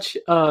did watch.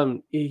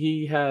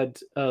 He had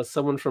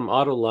someone from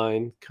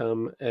Autoline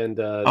come and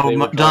John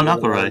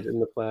McElroy in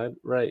the Plaid,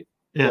 right?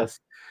 Yeah. Yes.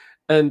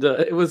 And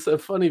it was a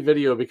funny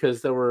video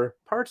because there were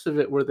parts of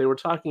it where they were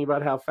talking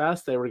about how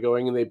fast they were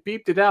going, and they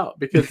beeped it out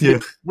because they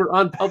were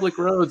on public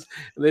roads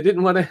and they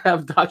didn't want to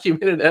have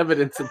documented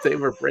evidence that they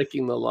were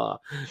breaking the law.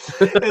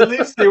 At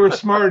least they were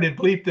smart and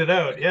bleeped it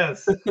out.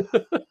 Yes.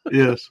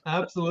 Yes.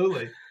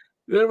 Absolutely.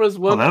 There was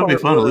one. That would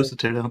be fun to lose the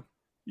teardown.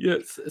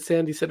 Yes,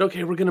 Sandy said,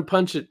 "Okay, we're going to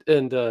punch it,"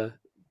 and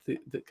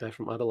the guy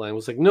from Autoline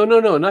was like, no,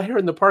 not here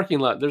in the parking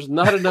lot. There's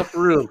not enough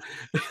room.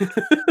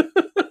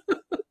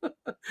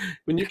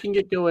 When you can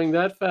get going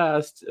that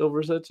fast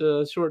over such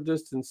a short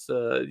distance,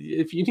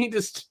 if you need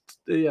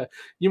to,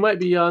 you might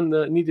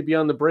need to be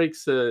on the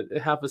brakes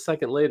half a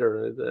second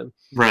later.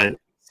 Right.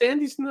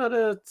 Sandy's not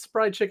a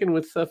spry chicken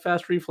with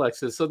fast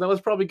reflexes, so that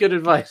was probably good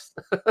advice.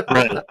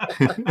 Right.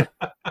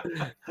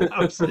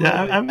 Absolutely.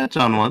 Yeah, I met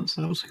John once.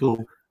 That was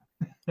cool.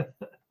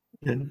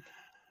 Yeah.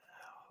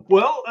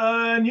 Well,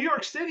 New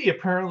York City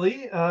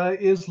apparently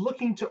is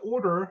looking to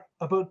order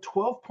about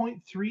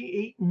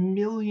 $12.38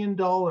 million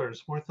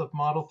worth of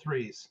Model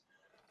 3s.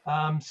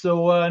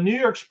 So New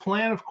York's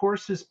plan, of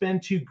course, has been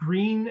to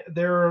green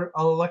their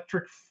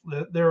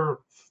their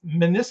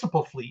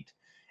municipal fleet.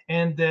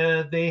 And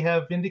they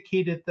have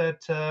indicated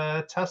that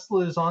Tesla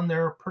is on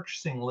their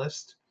purchasing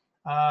list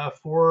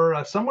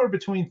for somewhere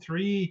between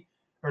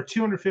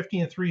 250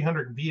 and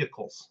 300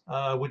 vehicles,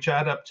 which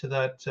add up to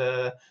that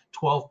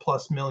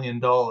 $12+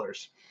 million.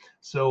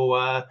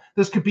 So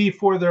this could be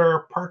for their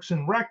Parks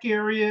and Rec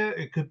area.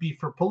 It could be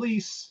for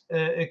police.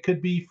 It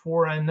could be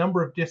for a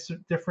number of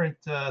different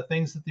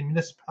things that the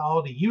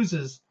municipality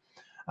uses.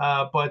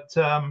 But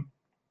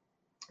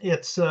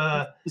it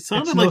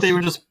sounded like they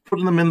were just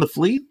putting them in the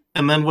fleet,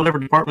 and then whatever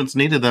departments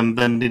needed them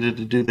then needed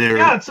to do their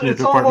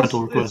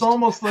departmental request. It's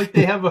almost like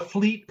they have a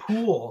fleet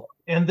pool,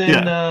 and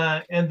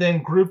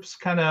then groups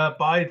kind of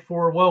bide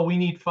for, well, we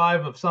need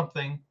 5 of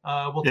something.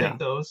 We'll take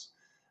those.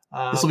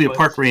 This will be a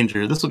park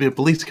ranger. This will be a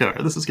police car.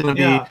 This is going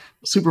to be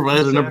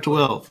supervisor number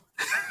 12.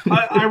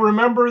 I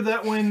remember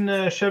that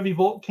when Chevy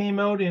Volt came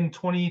out in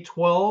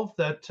 2012,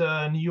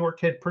 that New York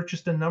had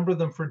purchased a number of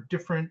them for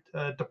different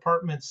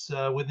departments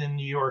within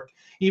New York.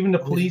 Even the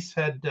police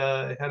had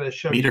a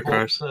Chevy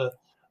Volt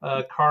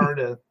car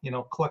to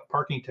collect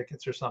parking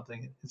tickets or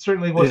something. It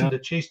certainly wasn't to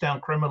chase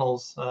down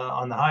criminals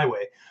on the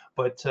highway,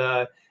 but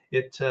they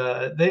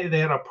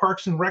had a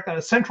Parks and Rec,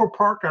 a Central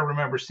Park. I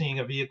remember seeing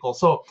a vehicle,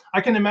 so I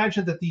can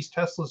imagine that these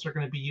Teslas are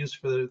going to be used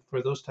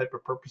for those type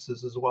of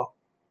purposes as well.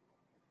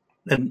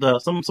 And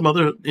some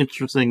other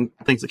interesting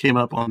things that came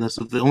up on this.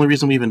 The only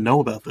reason we even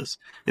know about this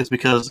is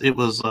because it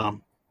was a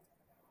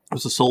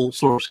sole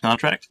source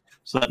contract.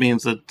 So that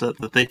means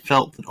that they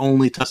felt that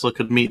only Tesla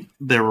could meet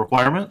their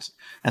requirements,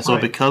 and so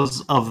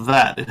because of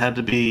that, it had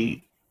to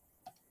be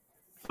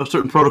a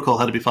certain protocol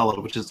had to be followed,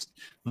 which is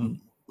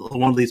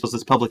one of these was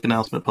this public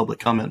announcement, public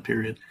comment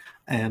period,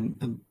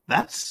 and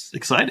that's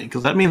exciting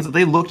because that means that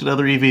they looked at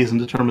other EVs and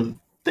determined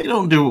they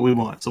don't do what we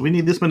want. So we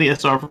need this many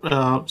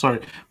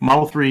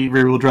Model 3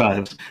 rear-wheel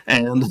drives,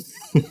 and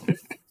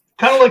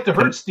kind of like the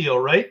Hertz deal,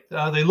 right?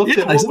 They looked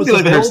at what was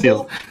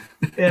available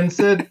and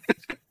said,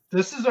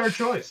 "This is our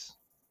choice."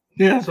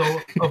 Yeah. So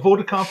a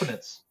vote of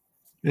confidence.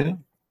 Yeah.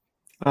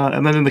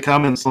 And then in the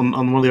comments on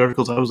one of the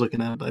articles I was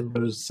looking at, I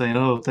was saying,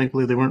 "Oh,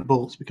 thankfully they weren't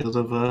Bolts because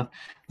of the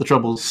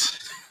troubles."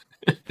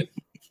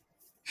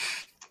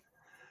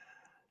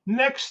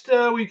 Next,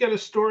 we've got a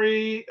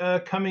story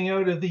coming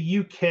out of the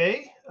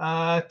UK.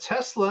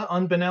 Tesla,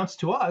 unbeknownst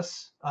to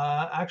us,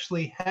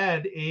 actually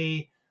had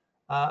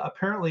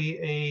apparently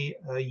a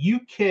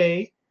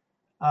UK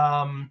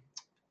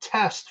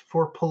test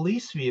for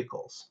police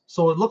vehicles.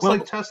 So it looks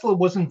like Tesla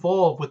was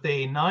involved with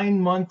a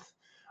 9-month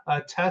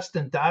test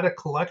and data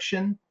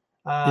collection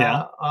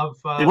of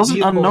it wasn't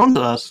vehicles. Unknown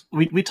to us.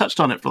 We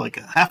touched on it for like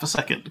a half a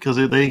second because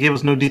they gave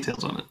us no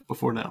details on it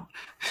before now.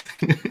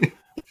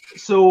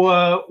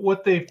 So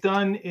what they've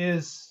done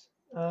is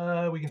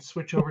we can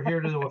switch over here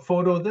to a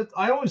photo that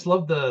I always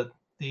love the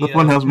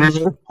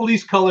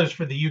police colors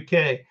for the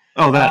UK.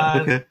 Oh,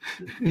 that okay.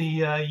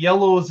 The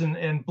yellows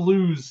and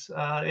blues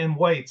and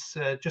whites,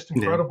 just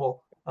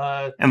incredible.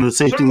 And the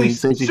safety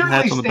hats on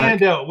the back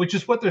stand out, which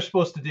is what they're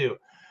supposed to do.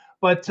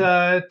 But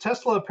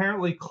Tesla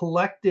apparently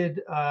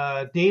collected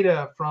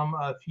data from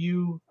a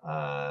few,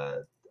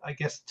 I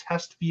guess,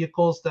 test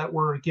vehicles that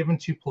were given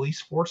to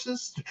police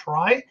forces to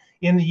try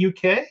in the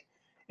UK.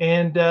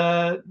 And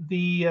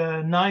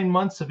the 9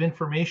 months of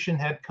information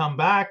had come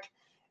back,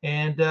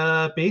 and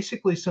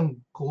basically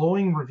some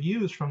glowing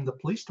reviews from the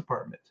police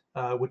department,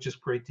 which is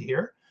great to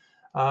hear.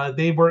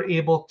 They were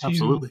able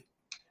to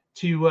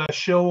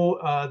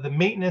show the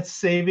maintenance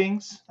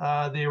savings.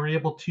 They were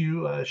able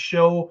to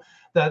show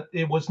that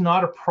it was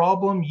not a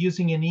problem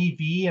using an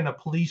EV in a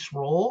police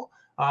role.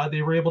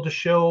 They were able to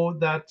show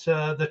that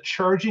the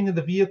charging of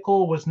the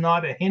vehicle was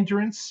not a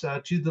hindrance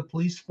to the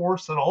police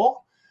force at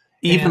all.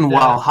 Even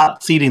while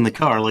hot seating the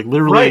car, like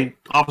literally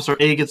Officer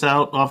A gets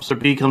out, Officer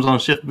B comes on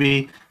shift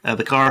B,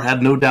 the car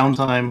had no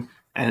downtime,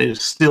 and it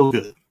is still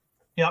good.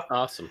 Yep.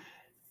 Awesome.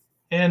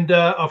 And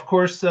of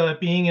course,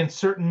 being in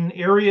certain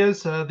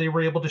areas, they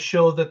were able to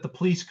show that the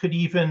police could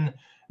even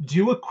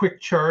do a quick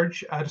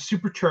charge at a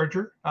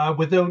supercharger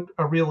without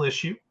a real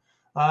issue.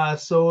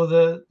 So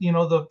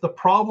the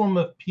problem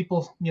of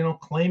people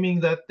claiming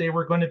that they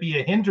were going to be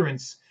a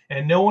hindrance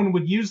and no one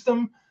would use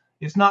them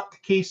is not the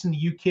case in the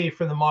UK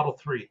for the Model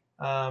 3.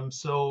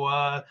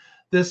 So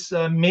this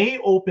may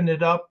open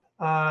it up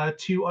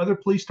to other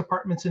police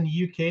departments in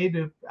the UK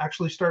to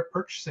actually start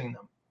purchasing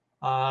them.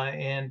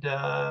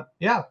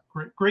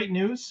 Great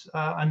news.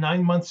 A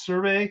 9-month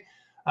survey.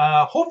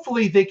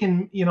 Hopefully they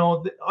can,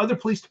 the other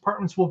police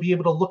departments will be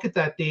able to look at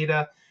that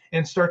data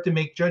and start to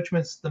make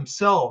judgments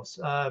themselves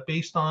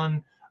based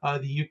on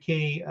the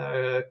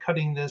UK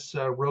cutting this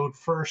road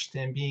first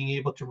and being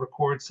able to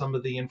record some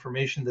of the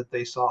information that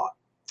they saw.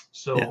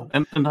 So yeah,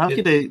 and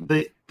Hockey Day,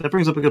 that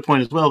brings up a good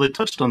point as well. They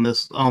touched on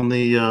this on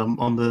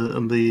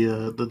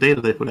the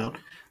data they put out.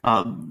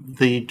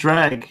 The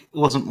drag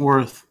wasn't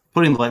worth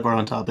putting the light bar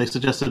on top. They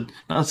suggested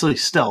not necessarily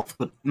stealth,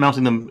 but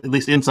mounting them at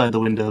least inside the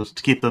windows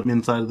to keep them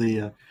inside of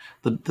the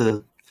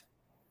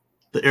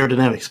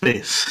aerodynamic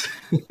space.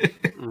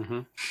 Mm-hmm.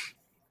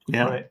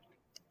 Yeah. Right.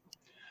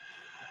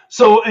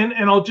 So, and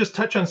I'll just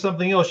touch on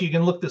something else. You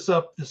can look this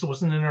up. This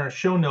wasn't in our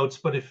show notes,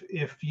 but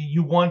if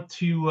you want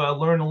to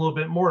learn a little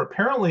bit more,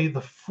 apparently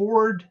the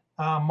Ford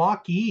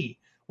Mach-E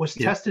was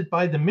tested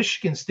by the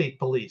Michigan State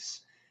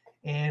Police,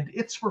 and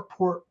its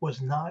report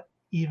was not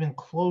even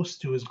close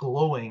to as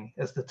glowing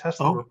as the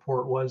Tesla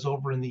report was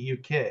over in the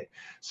UK.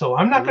 So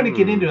I'm not going to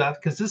get into that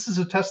because this is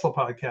a Tesla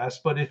podcast,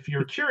 but if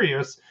you're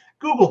curious,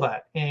 Google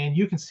that and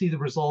you can see the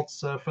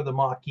results for the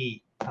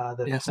Mach-E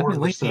that Ford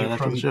received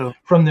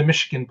from the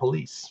Michigan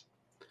Police.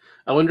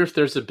 I wonder if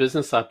there's a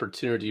business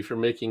opportunity for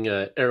making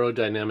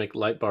aerodynamic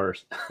light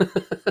bars.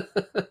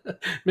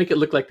 Make it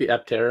look like the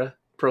Aptera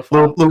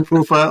profile. Low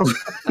profile.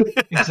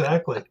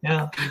 Exactly.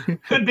 Yeah.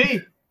 Could be.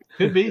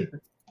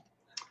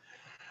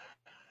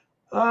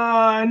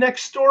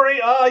 Next story.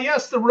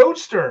 Yes, the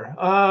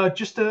Roadster.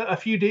 Just a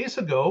few days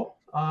ago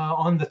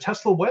on the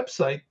Tesla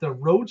website, the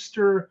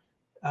Roadster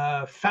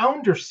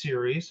Founder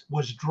Series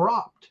was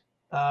dropped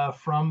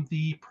from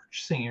the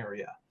purchasing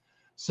area.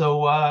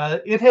 So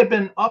it had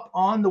been up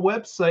on the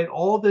website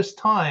all this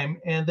time,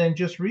 and then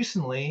just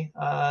recently,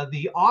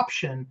 the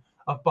option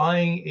of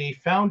buying a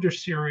Founder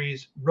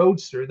Series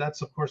Roadster,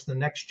 that's of course the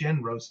next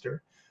gen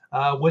Roadster,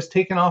 was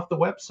taken off the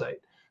website.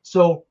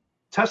 So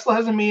Tesla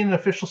hasn't made an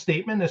official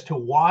statement as to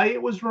why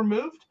it was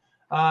removed,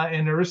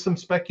 and there is some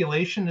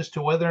speculation as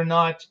to whether or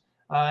not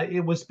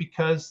it was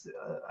because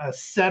a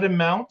set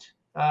amount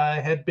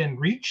had been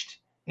reached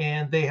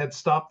and they had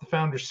stopped the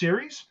Founder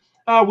Series,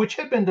 which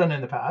had been done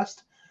in the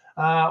past,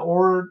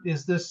 or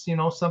is this,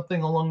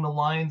 something along the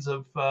lines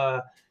of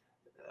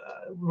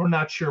we're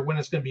not sure when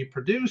it's going to be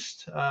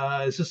produced?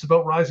 Is this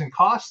about rising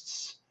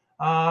costs?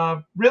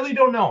 Really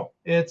don't know.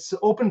 It's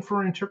open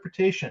for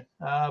interpretation.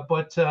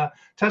 But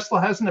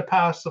Tesla has in the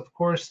past, of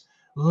course,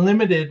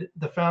 limited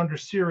the Founder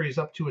Series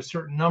up to a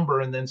certain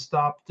number and then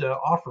stopped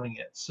offering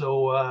it.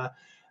 So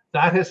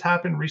that has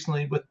happened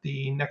recently with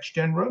the next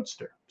gen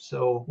Roadster.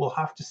 So we'll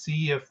have to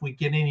see if we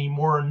get any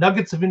more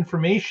nuggets of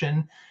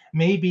information,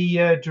 maybe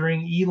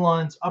during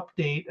Elon's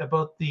update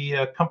about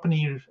the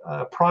company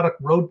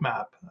product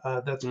roadmap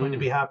that's going to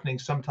be happening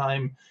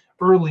sometime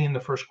early in the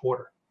first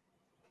quarter.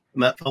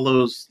 And that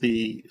follows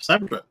the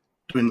Cybertruck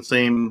doing the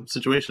same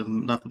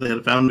situation. Not that they had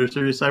a Founder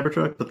Series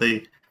Cybertruck, but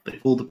they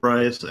pulled the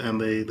price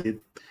and they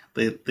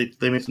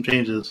made some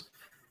changes.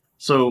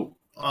 So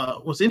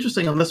what's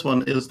interesting on this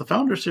one is the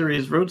Founder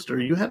Series Roadster.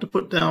 You had to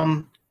put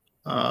down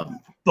the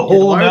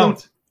whole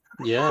amount.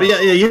 Yeah. But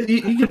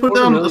you could put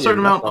down a certain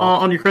amount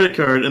on your credit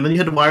card, and then you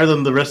had to wire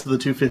them the rest of the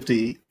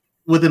 $250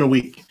 within a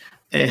week.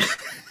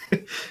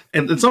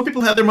 And some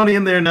people had their money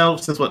in there now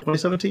since what,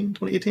 2017,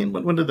 2018?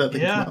 When did that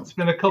thing come out? It's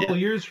been a couple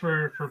years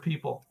for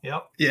people.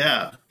 Yep.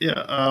 Yeah.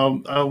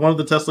 One of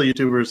the Tesla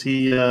YouTubers,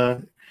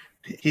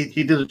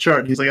 he did a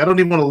chart. He's like, I don't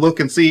even want to look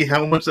and see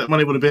how much that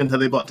money would have been had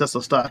they bought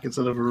Tesla stock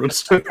instead of a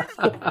Roadster.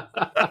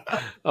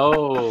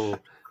 Oh,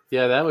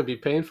 yeah, that would be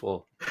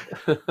painful.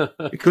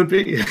 It could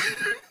be.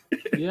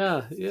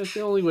 Yeah, if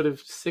they only would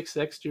have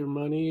 6x your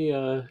money.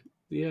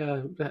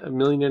 $1.5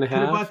 million. Could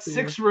have bought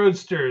 6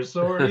 Roadsters,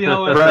 or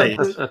right.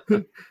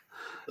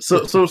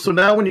 So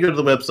now when you go to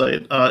the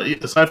website,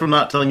 aside from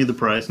not telling you the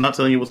price, not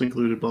telling you what's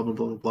included, blah blah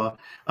blah blah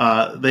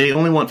blah, they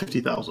only want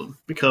 $50,000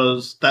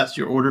 because that's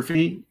your order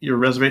fee, your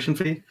reservation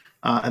fee,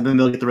 and then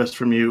they'll get the rest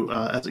from you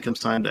as it comes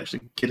time to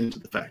actually get into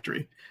the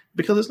factory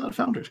because it's not a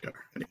Founder's car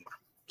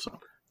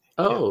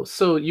anymore.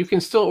 So you can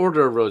still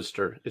order a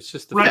Roadster. It's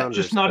just the Founder's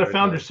just not a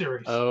Founder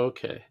Series.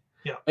 Okay.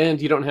 Yeah.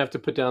 And you don't have to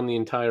put down the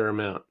entire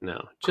amount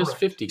now. Just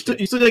 $50K.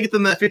 You still got to get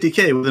them that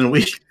 $50K within a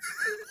week.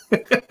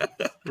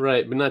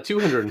 Right, but not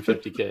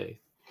 $250K.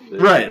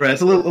 Right.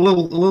 It's a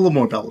little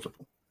more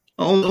palatable.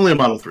 Only a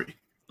Model 3,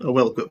 a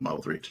well-equipped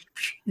Model 3.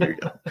 There you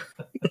go.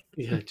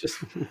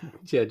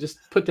 just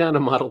put down a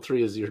Model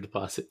 3 as your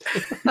deposit.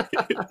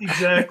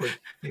 Exactly.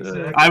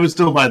 I would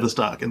still buy the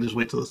stock and just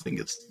wait till this thing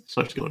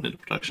starts going into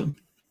production.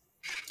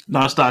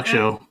 Not a stock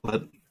show,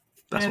 but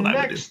that's what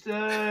I would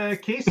do.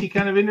 Casey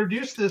kind of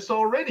introduced this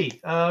already.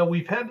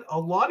 We've had a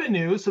lot of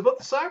news about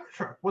the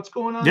Cybertruck. What's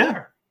going on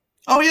there?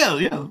 Oh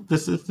yeah.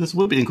 This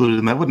would be included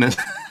in that, wouldn't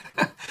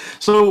it?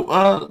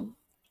 So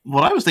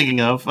what I was thinking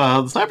of, the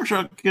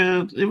Cybertruck,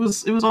 it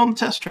was on the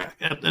test track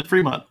at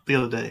Fremont the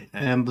other day,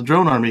 and the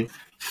drone army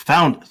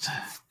found it.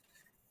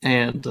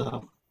 And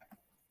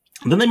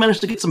And then they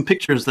managed to get some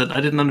pictures that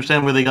I didn't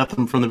understand where they got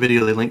them from the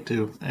video they linked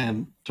to,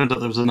 and turns out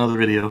there was another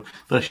video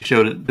that actually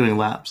showed it doing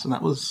laps, and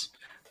that was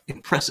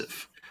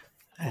impressive.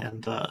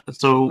 And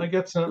so I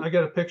got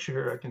a picture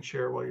here I can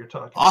share while you're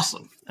talking.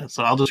 Awesome. And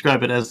so I'll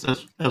describe it as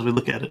we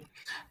look at it.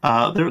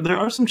 There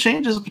are some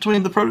changes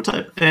between the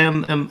prototype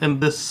and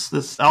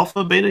this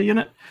alpha beta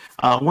unit.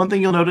 One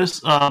thing you'll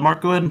notice, Mark,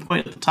 go ahead and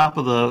point at the top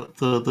of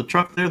the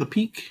truck there, the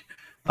peak.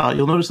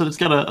 You'll notice that it's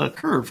got a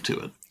curve to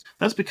it.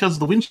 That's because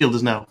the windshield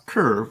is now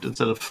curved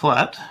instead of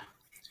flat.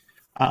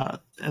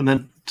 And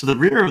then to the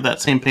rear of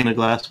that same pane of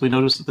glass, we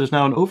notice that there's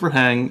now an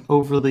overhang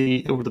over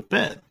the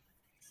bed.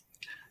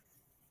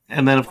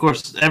 And then, of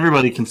course,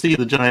 everybody can see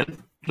the giant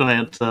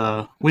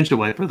windshield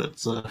wiper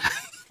that's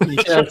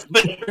yes.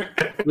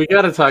 We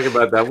got to talk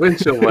about that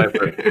windshield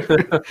wiper.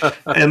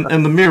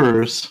 and the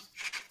mirrors.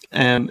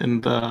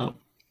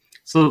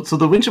 So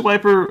the windshield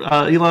wiper,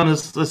 Elon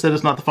has said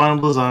it's not the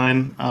final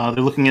design.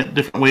 They're looking at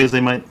different ways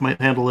they might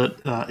handle it.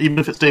 Even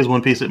if it stays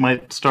one piece, it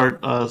might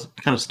start kind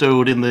of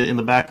stowed in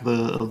the back of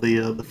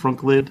the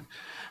front lid.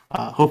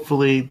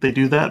 Hopefully they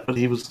do that, but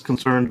he was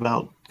concerned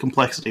about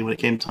complexity when it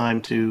came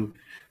time to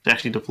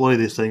actually deploy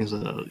these things.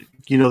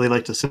 They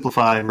like to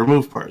simplify and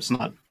remove parts,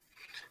 not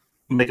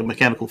make a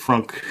mechanical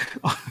frunk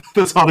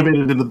that's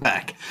automated in the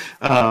back.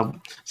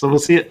 So we'll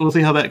see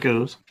how that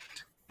goes.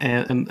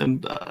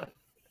 And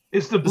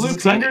is the blue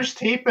painter's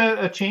tape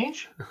a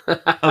change?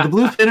 The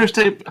blue painter's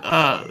tape,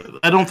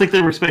 I don't think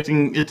they were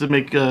expecting it to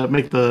make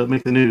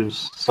the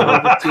news. So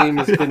the team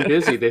has been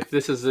busy.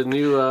 This is a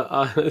new.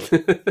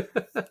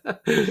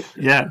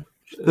 Yeah,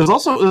 there's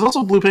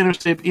also blue painter's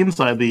tape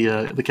inside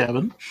the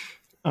cabin.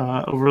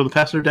 Over the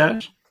passenger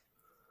dash.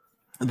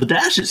 The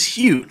dash is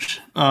huge.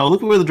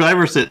 Look at where the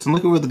driver sits and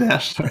look at where the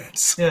dash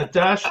starts. Yeah,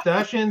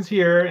 dash ends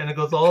here and it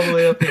goes all the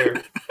way up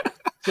here.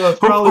 So it's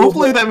probably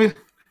hopefully that means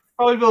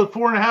probably about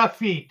 4.5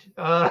 feet.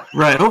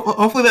 Right.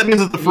 Hopefully that means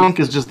that the frunk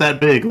is just that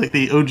big, like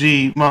the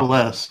OG Model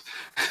S.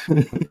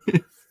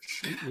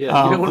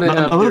 Yeah, you don't want to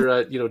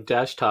have your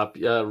dash top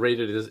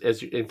rated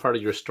as in part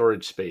of your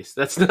storage space.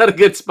 That's not a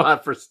good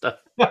spot for stuff.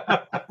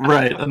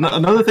 Right.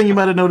 Another thing you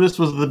might have noticed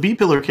was the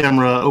B-pillar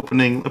camera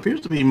opening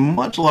appears to be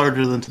much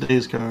larger than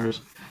today's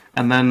cars.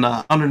 And then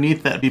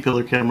underneath that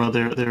B-pillar camera,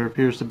 there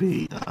appears to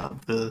be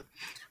the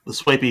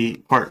swipey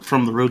part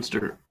from the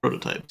Roadster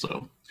prototype.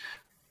 So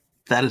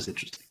that is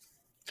interesting.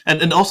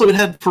 And also it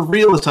had, for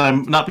real this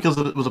time, not because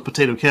it was a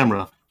potato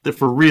camera, that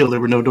for real there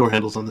were no door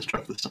handles on this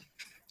truck this time.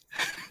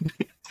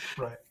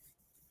 Right.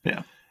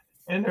 Yeah.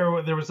 And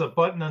there was a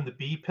button on the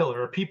B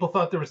pillar. People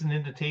thought there was an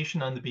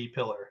indentation on the B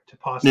pillar to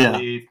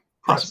possibly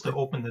press to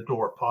open the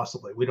door.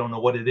 Possibly, we don't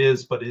know what it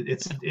is, but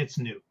it's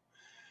new.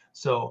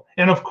 So,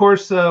 and of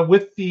course,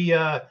 with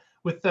that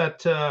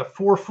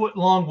 4-foot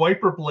long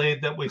wiper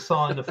blade that we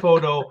saw in the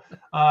photo,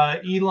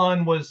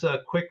 Elon was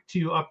quick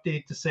to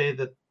update to say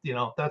that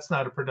that's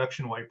not a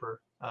production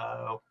wiper.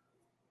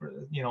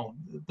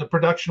 The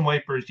production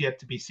wiper is yet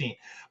to be seen,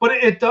 but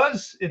it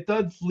does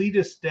lead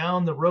us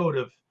down the road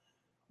of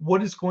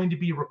what is going to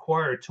be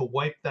required to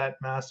wipe that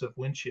massive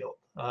windshield.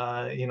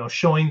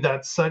 Showing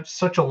that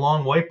such a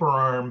long wiper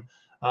arm,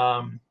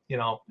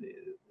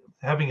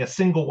 having a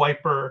single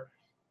wiper,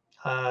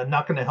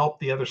 not going to help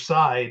the other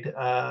side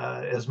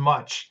as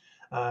much.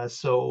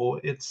 So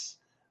it's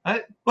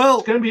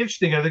going to be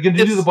interesting. Are they going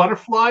to do the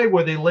butterfly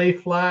where they lay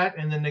flat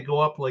and then they go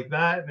up like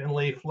that and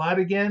lay flat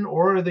again?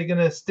 Or are they going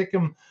to stick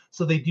them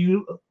so they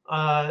do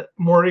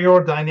more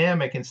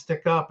aerodynamic and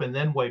stick up and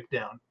then wipe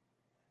down?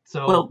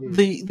 So, well,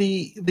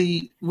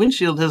 the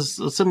windshield has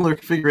a similar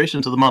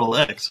configuration to the Model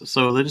X.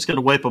 So they just got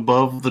to wipe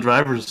above the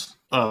driver's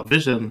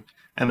vision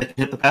and they can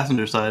hit the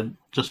passenger side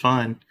just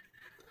fine.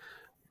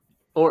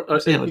 Or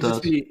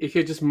it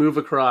could just move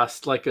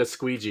across like a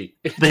squeegee.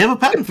 They have a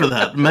patent for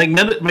that,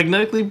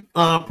 magnetically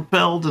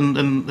propelled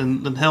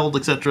and held,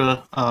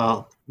 etc.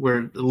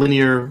 Where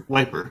linear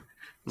wiper.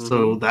 Mm-hmm.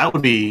 So that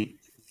would be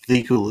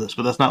the coolest,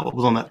 but that's not what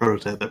was on that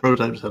prototype. That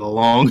prototype just had a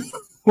long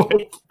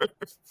wiper,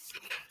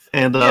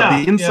 and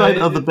the inside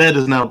of the bed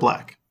is now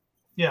black.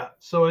 Yeah,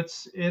 so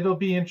it'll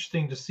be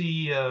interesting to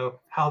see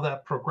how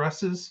that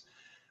progresses.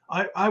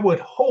 I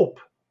would hope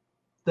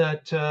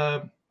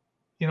that.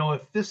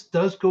 If this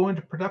does go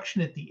into production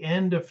at the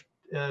end of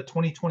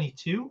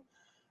 2022,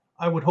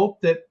 I would hope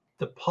that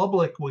the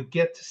public would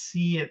get to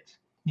see it,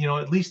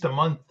 at least a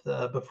month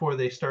before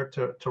they start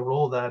to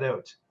roll that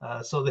out.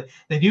 So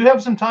they do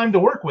have some time to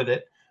work with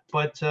it,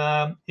 but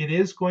it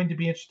is going to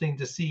be interesting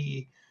to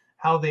see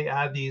how they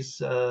add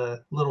these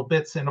little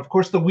bits. And of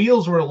course, the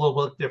wheels were a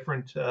little bit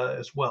different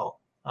as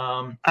well.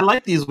 I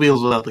like these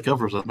wheels without the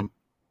covers on them.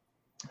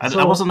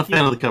 I wasn't a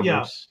fan of the covers.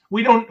 Yeah,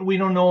 we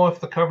don't know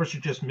if the covers are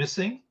just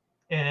missing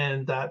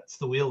and that's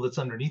the wheel that's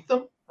underneath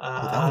them.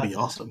 That would be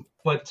awesome.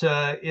 But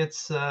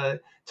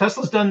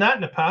Tesla's done that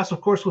in the past.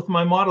 Of course, with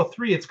my Model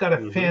 3, it's got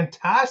a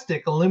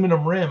fantastic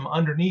aluminum rim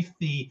underneath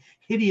the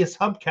hideous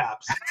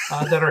hubcaps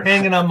that are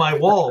hanging on my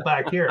wall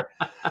back here.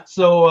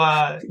 So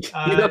you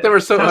thought they were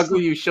so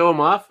ugly you show them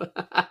off?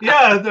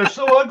 Yeah, they're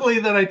so ugly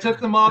that I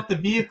took them off the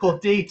vehicle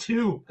day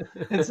 2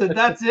 and said,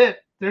 that's it.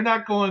 They're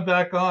not going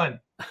back on.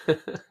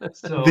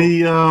 So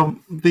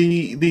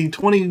the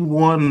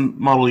 21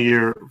 model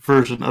year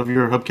version of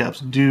your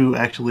hubcaps do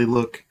actually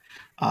look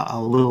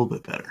a little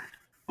bit better.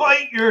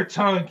 Bite your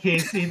tongue,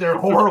 Casey. They're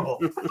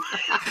horrible.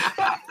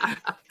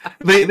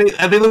 They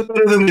look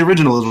better than the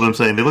original, is what I'm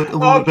saying. They look a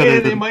little bit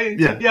better. They might.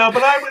 Yeah,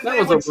 but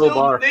they would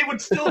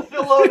still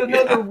fill out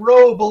another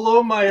row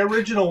below my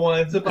original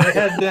ones if I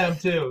had them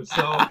too.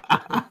 So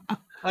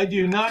I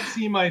do not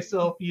see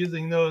myself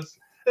using those.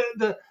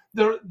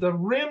 The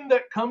rim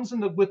that comes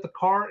with the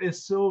car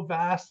is so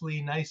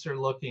vastly nicer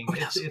looking. Oh,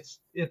 yes.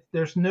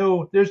 There's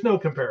no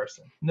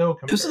comparison. No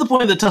comparison. This is the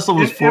point that Tesla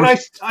was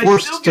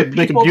forced to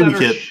make a beauty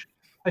kit.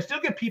 I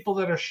still get people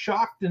that are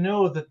shocked to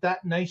know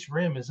that nice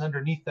rim is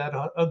underneath that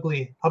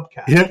ugly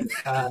hubcap. Yeah.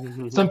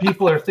 Some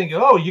people are thinking,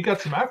 "Oh, you got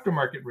some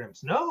aftermarket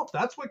rims." No,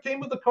 that's what came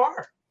with the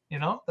car. You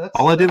know,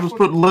 all I did was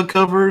put lug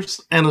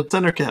covers and a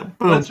center cap.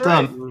 Boom, that's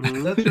right.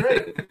 Done. That's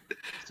right.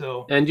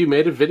 So. And you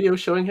made a video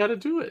showing how to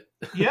do it.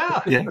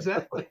 Yeah.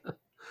 Exactly.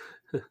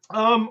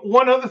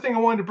 One other thing I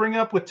wanted to bring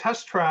up with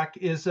Test Track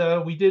is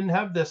we didn't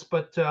have this,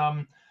 but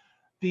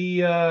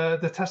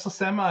the Tesla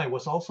Semi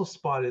was also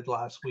spotted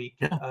last week,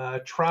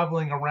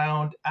 traveling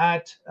around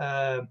at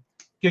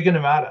Giga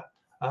Nevada,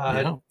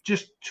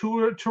 just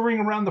touring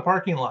around the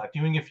parking lot,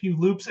 doing a few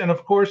loops, and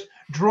of course,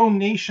 Drone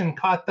Nation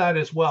caught that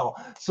as well.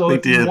 So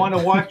if you want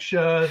to watch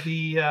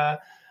the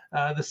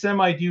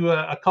Semi do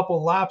a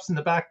couple laps in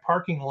the back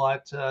parking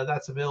lot,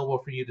 that's available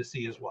for you to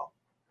see as well.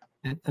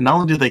 And not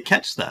only did they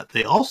catch that,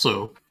 they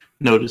also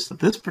noticed that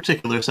this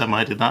particular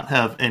Semi did not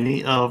have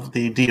any of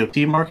the DOT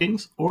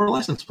markings or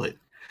license plate.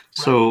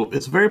 So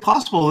it's very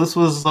possible this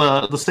was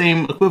the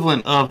same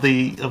equivalent of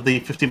the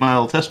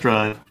 50-mile test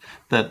drive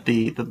that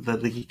the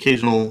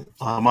occasional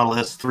Model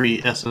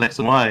S3, S, and X,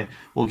 and Y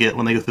will get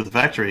when they go through the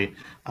factory,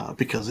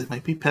 because it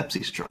might be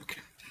Pepsi's truck.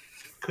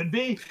 Could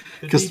be.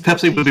 Because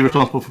Pepsi would be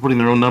responsible for putting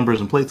their own numbers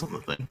and plates on the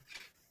thing.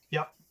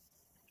 Yep.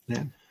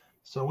 Yeah.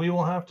 So we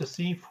will have to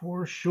see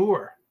for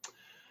sure.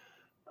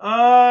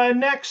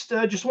 Next,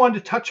 just wanted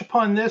to touch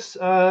upon this.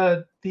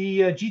 The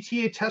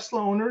GTA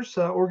Tesla owners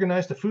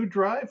organized a food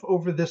drive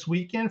over this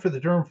weekend for the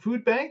Durham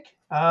Food Bank,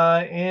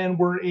 and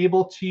were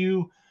able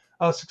to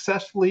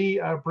successfully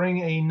bring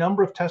a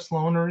number of Tesla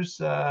owners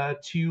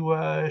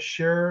to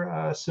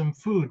share some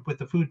food with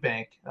the food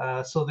bank.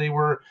 So they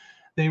were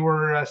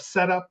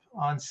set up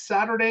on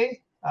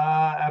Saturday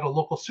at a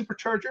local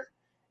supercharger,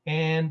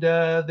 and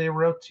they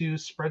were out to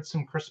spread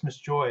some Christmas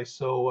joy.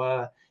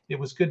 So it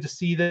was good to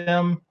see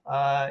them,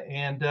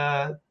 and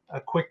a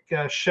quick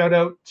shout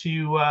out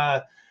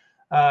to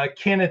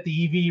Ken at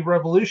the EV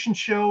Revolution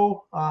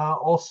show,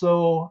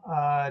 also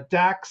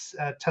Dax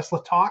at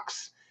Tesla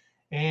Talks,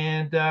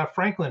 and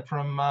Franklin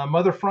from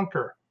Mother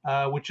Frunker,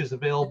 which is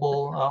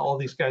available. All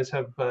these guys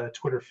have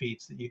Twitter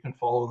feeds that you can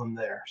follow them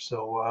there.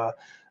 So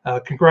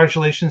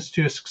congratulations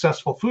to a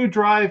successful food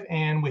drive,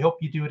 and we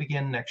hope you do it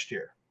again next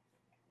year.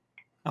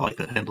 I like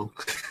that handle.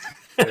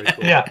 Very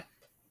cool. Yeah.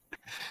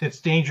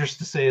 It's dangerous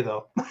to say,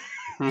 though.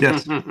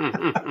 Yes.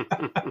 The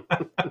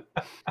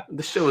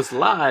show is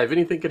live.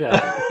 Anything could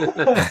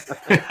happen.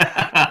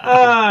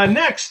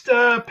 Next,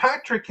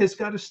 Patrick has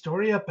got a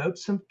story about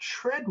some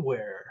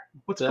treadwear.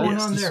 What's going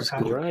on there,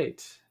 Patrick?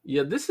 Right.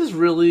 Yeah, this is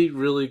really,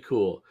 really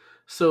cool.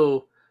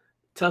 So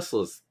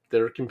Teslas,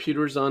 they're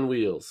computers on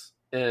wheels.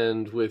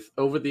 And with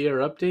over-the-air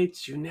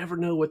updates, you never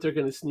know what they're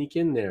going to sneak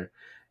in there.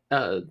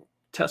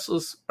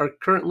 Teslas are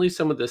currently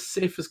some of the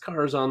safest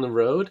cars on the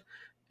road.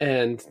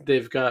 And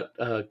they've got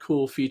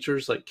cool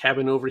features like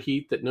cabin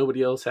overheat that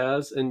nobody else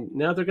has. And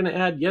now they're going to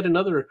add yet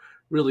another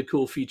really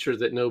cool feature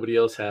that nobody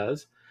else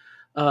has.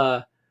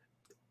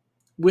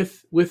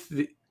 With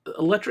the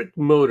electric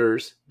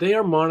motors, they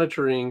are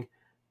monitoring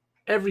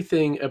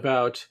everything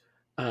about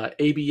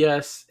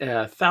ABS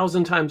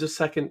 1,000 times a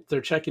second.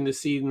 They're checking to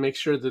see and make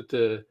sure that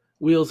the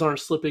wheels aren't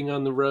slipping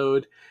on the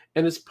road.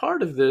 And as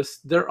part of this,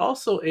 they're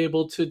also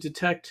able to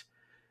detect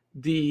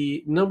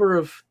the number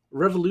of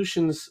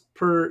revolutions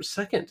per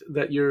second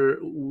that your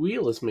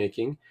wheel is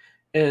making,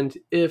 and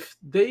if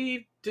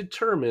they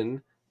determine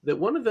that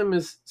one of them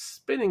is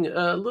spinning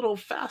a little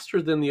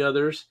faster than the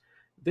others,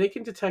 they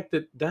can detect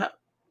that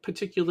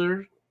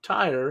particular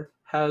tire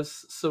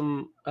has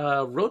some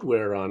road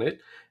wear on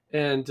it,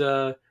 and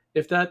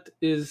if that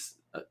is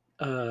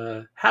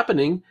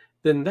happening,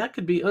 then that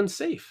could be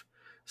unsafe.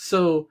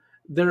 So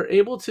they're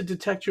able to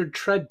detect your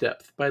tread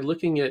depth by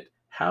looking at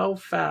how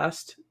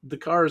fast the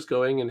car is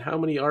going and how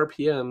many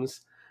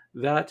RPMs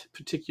that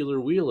particular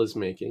wheel is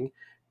making.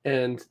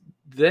 And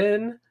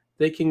then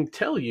they can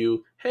tell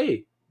you,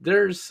 hey,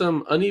 there's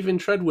some uneven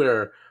tread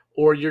wear,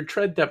 or your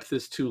tread depth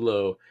is too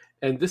low.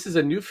 And this is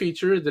a new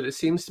feature that it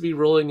seems to be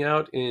rolling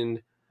out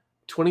in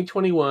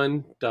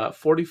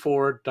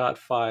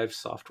 2021.44.5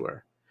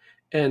 software.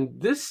 And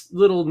this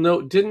little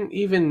note didn't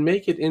even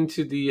make it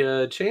into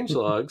the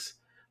changelogs,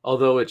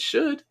 although it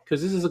should,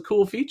 because this is a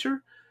cool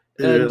feature.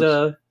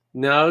 And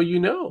now you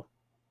know.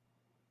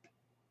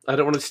 I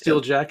don't want to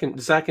steal Zach and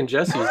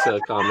Jesse's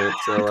comment.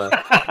 So,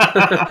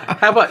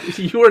 how about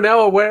you are now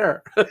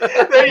aware?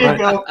 There you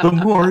go. The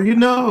more you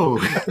know.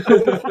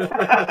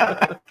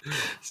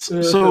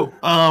 So,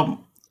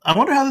 I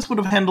wonder how this would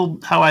have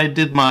handled how I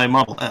did my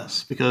Model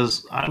S,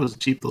 because I was a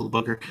cheap little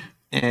bugger,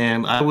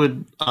 and I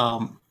would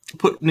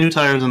put new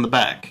tires in the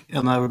back,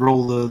 and I would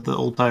roll the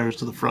old tires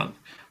to the front,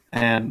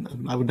 and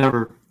I would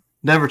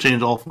never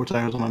change all 4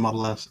 tires on my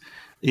Model S,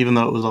 even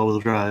though it was all-wheel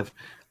drive.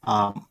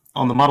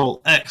 On the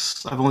Model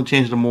X, I've only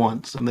changed them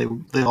once, and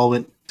they all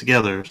went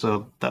together,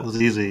 so that was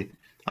easy.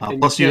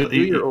 And Plus, you can't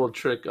do your old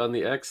trick on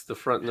the X, the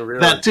front and the rear.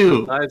 That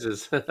too.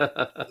 Sizes.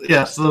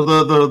 Yes,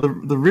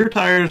 the rear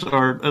tires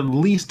are at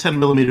least 10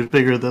 millimeters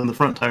bigger than the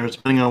front tires,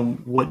 depending on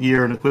what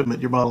year and equipment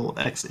your Model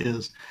X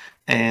is.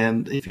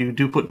 And if you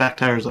do put back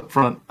tires up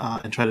front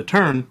and try to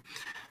turn,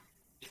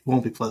 it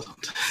won't be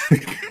pleasant.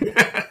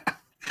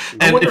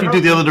 And if you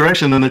do the other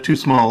direction, then they're too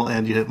small,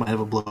 and you might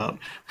have a blowout.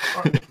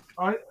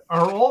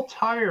 Are all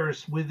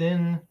tires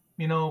within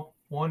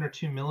 1 or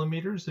 2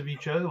 millimeters of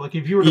each other? Like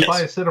if you were to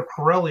buy a set of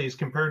Pirellis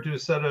compared to a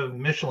set of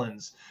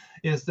Michelins,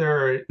 is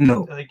there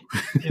no? Like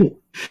if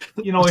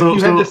you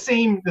had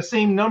the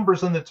same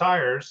numbers on the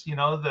tires,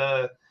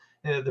 the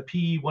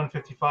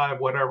P155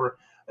 whatever,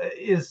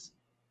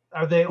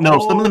 are they? No,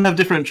 all... some of them have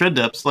different tread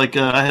depths. Like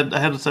I had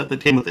a set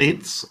that came with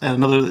 8s, and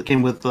another that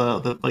came with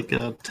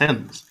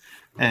 10s,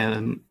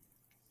 and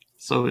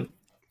so it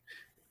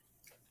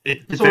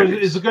So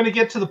is it going to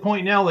get to the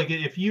point now, like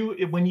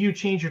when you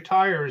change your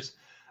tires,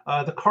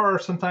 the car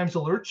sometimes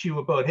alerts you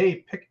about,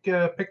 hey, pick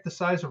the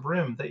size of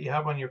rim that you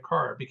have on your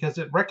car, because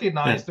it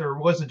recognized there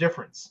was a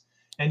difference,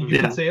 and you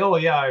can say, oh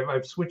yeah,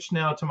 I've switched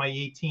now to my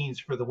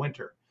 18s for the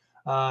winter,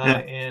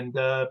 and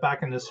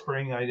back in the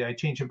spring I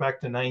changed them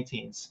back to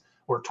 19s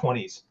or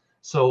 20s.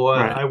 So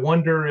I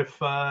wonder if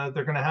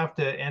they're going to have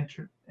to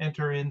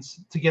enter in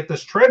to get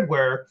this tread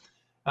wear,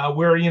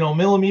 where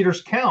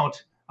millimeters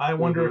count. I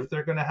wonder if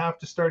they're going to have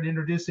to start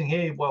introducing,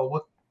 hey,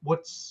 well,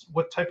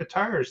 what type of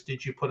tires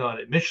did you put on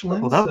it? Michelin's?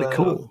 Well, that would be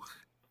cool.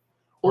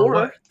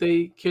 Or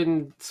they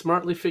can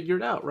smartly figure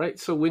it out, right?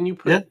 So when you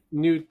put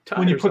new tires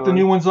when you put the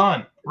new ones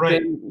on,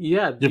 right? Then,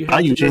 your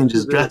value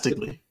changes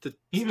drastically. The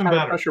even tire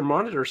better. Pressure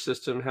monitor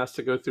system has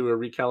to go through a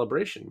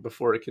recalibration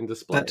before it can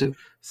display. That too.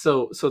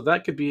 So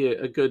that could be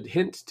a good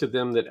hint to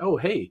them that, oh,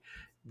 hey,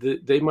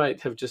 they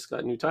might have just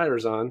got new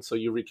tires on, so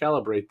you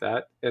recalibrate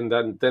that, and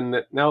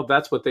then now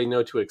that's what they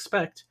know to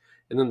expect,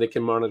 and then they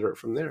can monitor it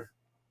from there.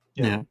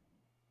 Yeah.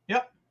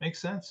 Yep, makes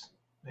sense.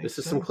 This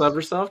is some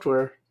clever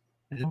software.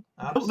 Yeah.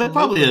 They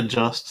probably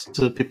adjust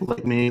to people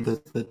like me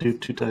that do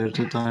 2 tires at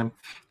a time.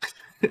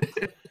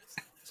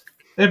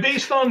 And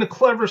based on the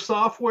clever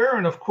software,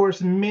 and of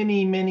course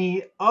many,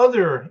 many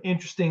other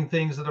interesting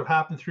things that have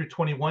happened through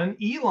 21,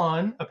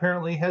 Elon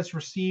apparently has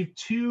received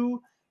 2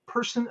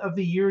 Person of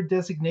the Year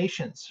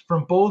designations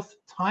from both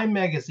Time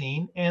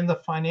Magazine and the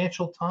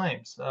Financial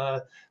Times.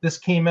 This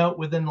came out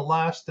within the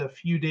last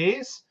few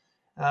days.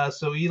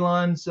 So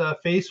Elon's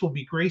face will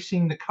be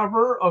gracing the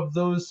cover of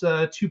those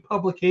 2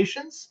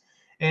 publications.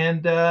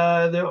 And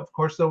of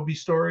course, there will be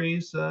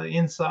stories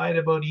inside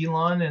about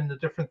Elon and the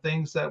different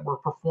things that were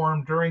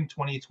performed during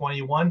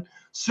 2021,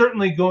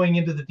 certainly going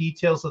into the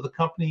details of the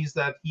companies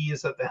that he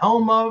is at the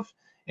helm of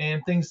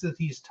and things that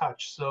he's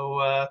touched.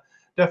 So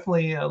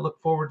definitely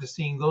look forward to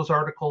seeing those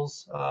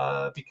articles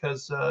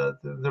because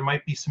there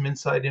might be some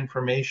inside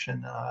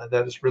information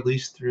that is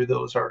released through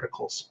those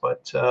articles.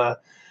 But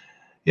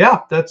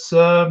yeah, that's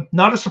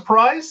not a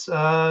surprise.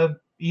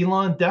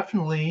 Elon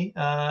definitely,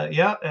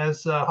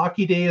 as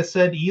Hockey Day has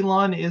said,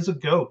 Elon is a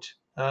GOAT.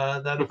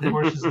 That, of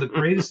course, is the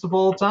greatest of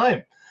all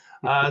time.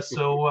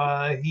 So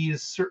he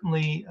is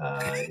certainly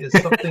is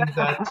something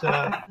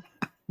that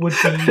would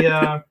be...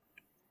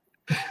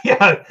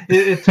 yeah,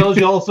 it tells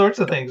you all sorts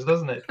of things,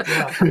 doesn't it?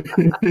 Yeah.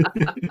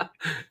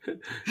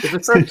 If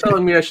it starts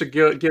telling me I should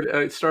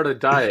start a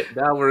diet,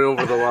 now we're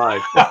over the line.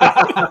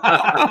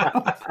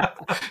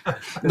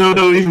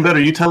 No, even better.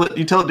 You tell it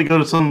to go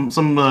to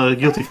some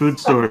guilty food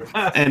store,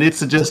 and it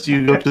suggests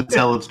you go to the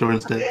salad store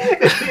instead.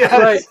 Yes.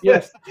 Right.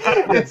 Yes.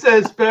 It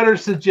says better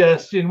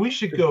suggestion. We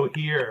should go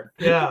here.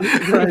 Yeah.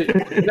 Right.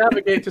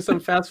 Navigate to some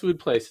fast food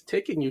place,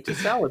 taking you to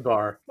salad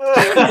bar.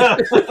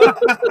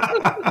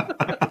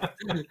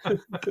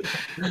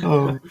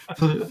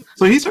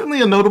 So he's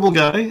certainly a notable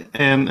guy,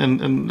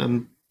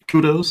 and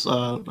kudos,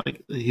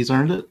 like he's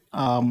earned it.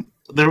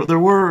 There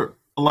were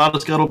a lot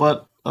of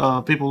scuttlebutt,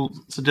 people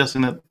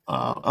suggesting that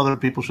other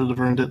people should have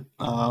earned it.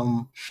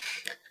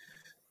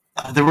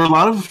 There were a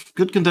lot of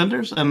good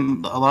contenders,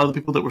 and a lot of the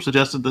people that were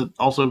suggested that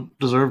also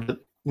deserved it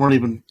weren't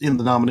even in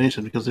the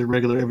nomination because they're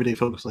regular everyday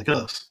folks like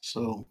us.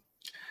 So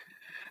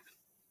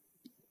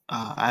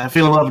I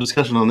feel a lot of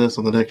discussion on this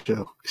on the next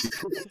show.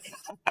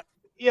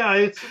 Yeah,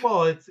 it's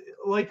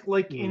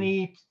like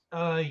any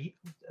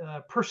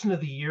Person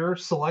of the Year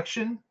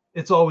selection.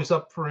 It's always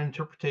up for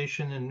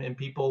interpretation and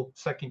people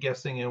second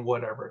guessing and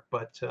whatever.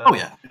 But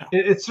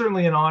it's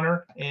certainly an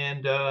honor,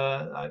 and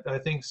I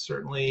think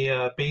certainly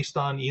based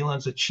on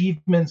Elon's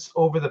achievements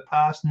over the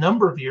past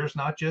number of years,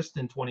 not just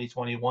in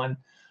 2021,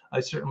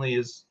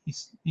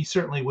 he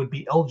certainly would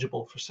be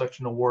eligible for such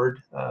an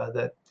award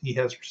that he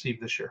has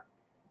received this year.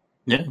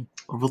 Yeah,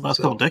 over the last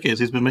couple decades,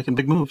 he's been making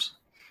big moves.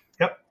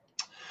 Yep.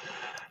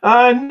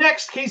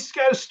 Next, Casey's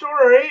got a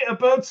story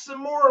about some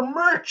more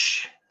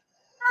merch.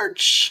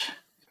 Merch,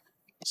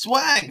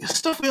 swag,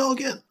 stuff we all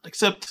get,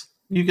 except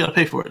you got to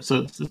pay for it, so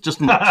it's just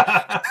merch.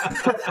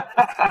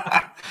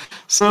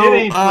 So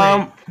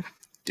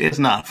it's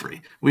not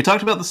free. We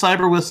talked about the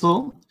Cyber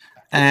Whistle,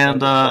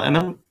 and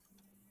then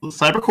the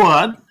Cyber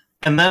Quad,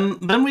 and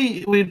then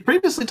we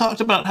previously talked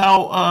about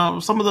how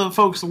some of the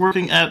folks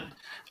working at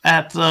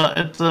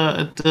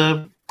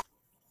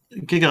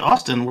Giga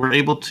Austin were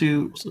able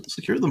to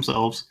secure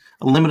themselves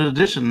a limited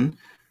edition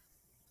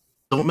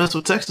 "Don't Mess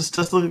with Texas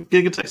Tesla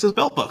Giga Texas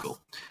belt buckle,"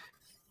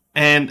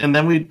 and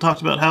then we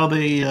talked about how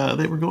they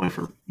were going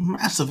for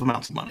massive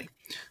amounts of money.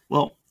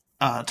 Well,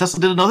 Tesla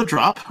did another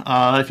drop.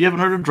 If you haven't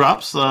heard of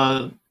drops,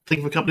 think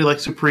of a company like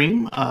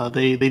Supreme.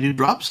 They do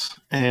drops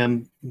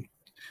and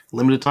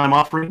limited time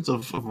offerings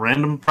of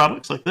random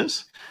products like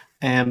this,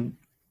 and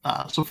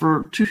so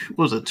for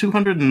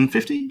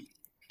 $250?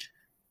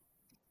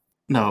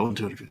 No,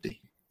 $250.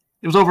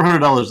 It was over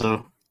 $100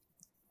 though.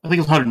 I think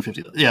it was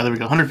 $150. Yeah, there we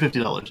go,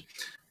 $150.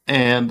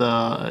 And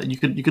you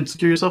could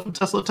secure yourself a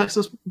Tesla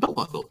Texas belt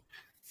buckle.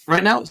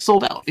 Right now, it's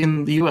sold out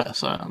in the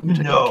U.S. Let me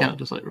check out the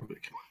Canada site real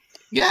quick.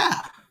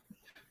 Yeah.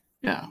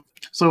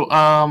 So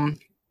I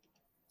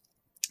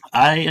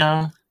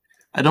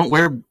don't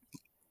wear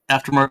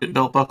aftermarket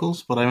belt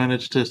buckles, but I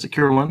managed to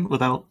secure one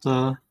without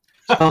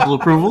spousal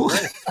approval.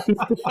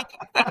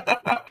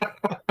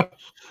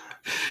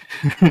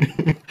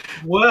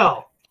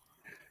 Well,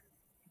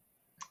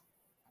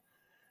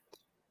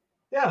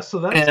 yeah, so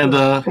that's and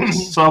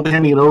so I'll be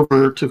handing it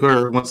over to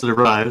her once it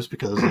arrives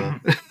because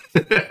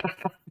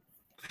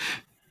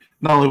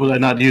not only would I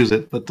not use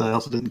it, but I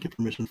also didn't get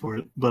permission for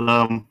it. But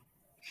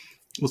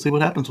we'll see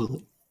what happens with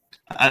it.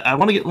 I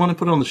want to get one and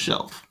put it on the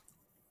shelf.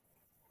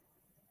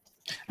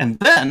 And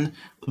then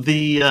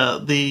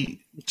the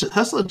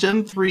Tesla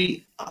Gen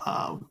 3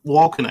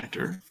 wall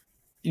connector,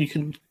 you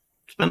can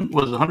spend,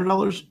 what is it,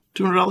 $100,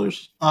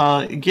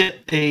 $200? Get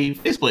a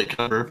faceplate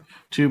cover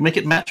to make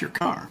it match your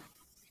car.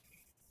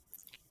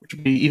 Which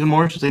would be even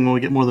more interesting when we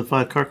get more than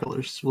 5 car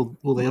colors. Will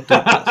they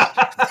update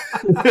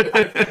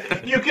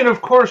this? You can,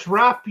 of course,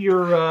 wrap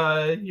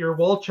your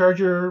wall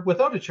charger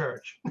without a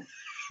charge.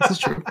 This is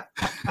true.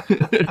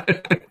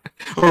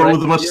 Or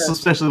with a much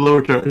substantially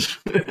lower charge.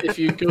 If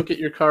you go get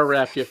your car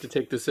wrapped, you have to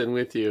take this in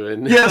with you.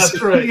 And yes,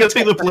 that's right. You got to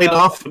take the plate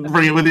off and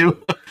bring it with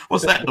you.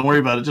 What's that? Don't worry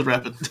about it. Just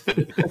wrap it.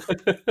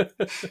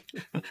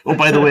 Oh,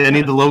 by the way, I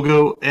need the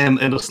logo and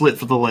a slit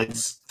for the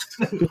lights.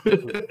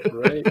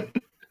 Right.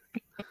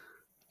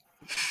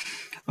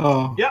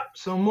 Oh. Yeah,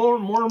 so more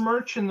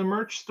merch in the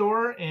merch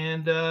store,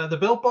 and the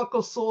belt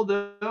buckle's sold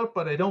out,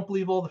 but I don't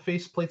believe all the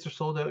faceplates are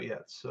sold out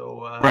yet.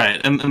 So right,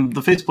 and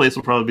the faceplates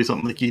will probably be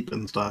something they keep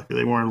in stock.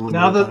 They weren't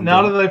now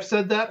that I've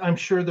said that, I'm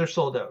sure they're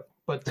sold out.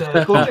 But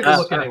go take a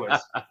look anyways.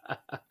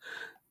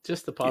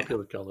 Just the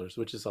popular colors,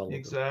 which is all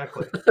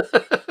exactly.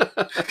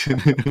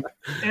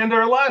 And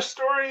our last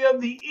story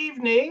of the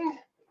evening.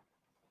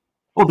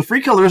 Oh, the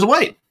free color is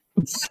white.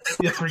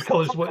 Yeah, three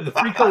colors. The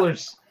three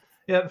colors.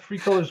 Yeah, the free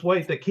color's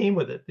white that came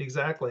with it.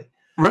 Exactly.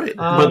 Right.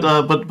 But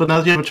now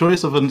that you have a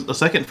choice of a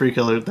second free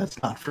color,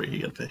 that's not free. You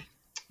gotta pay.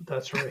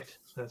 That's right.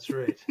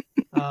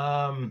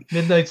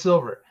 Midnight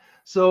Silver.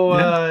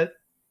 So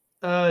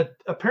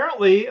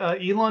apparently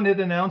Elon had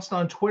announced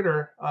on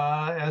Twitter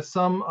as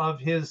some of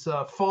his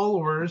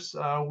followers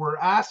were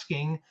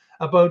asking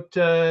about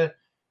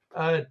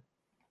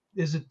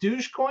is it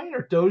Dogecoin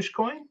or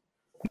Dogecoin?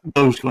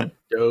 Dogecoin.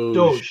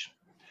 Doge.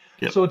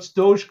 Yep. So it's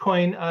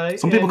Dogecoin.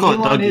 Some people call it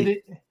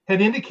Dougie. Had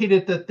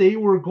indicated that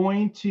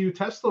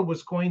Tesla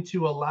was going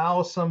to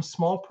allow some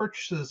small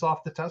purchases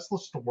off the Tesla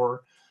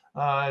store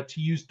to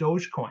use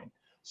Dogecoin.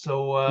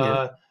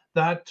 So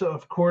that,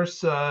 of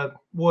course,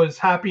 was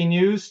happy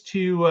news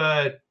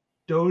to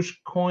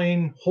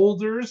Dogecoin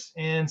holders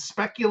and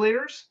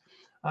speculators,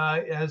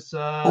 as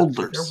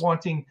they're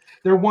wanting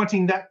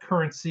that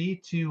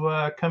currency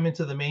to come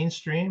into the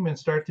mainstream and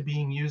start to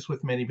being used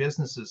with many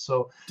businesses.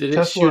 So did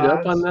it shoot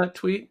up on that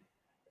tweet?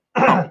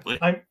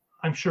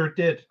 I'm sure it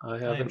did.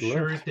 I'm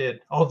sure it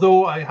did.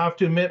 Although I have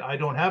to admit, I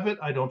don't have it.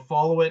 I don't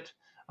follow it.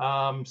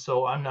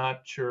 So I'm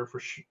not sure for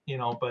sure,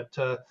 but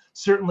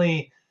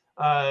certainly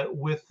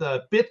with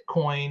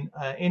Bitcoin,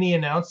 any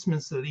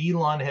announcements that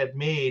Elon had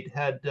made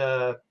had,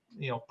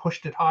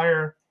 pushed it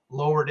higher,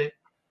 lowered it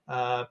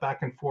back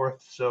and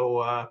forth.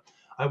 So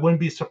I wouldn't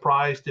be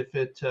surprised if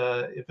it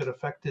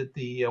affected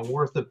the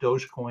worth of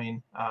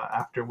Dogecoin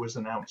after it was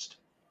announced.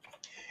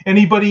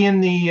 Anybody in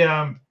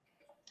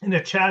the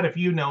chat, if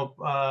you know,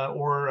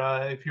 or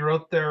if you're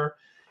out there,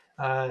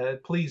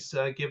 please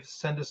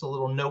send us a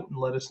little note and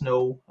let us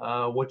know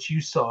what you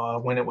saw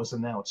when it was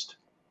announced.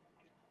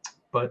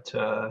 But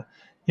so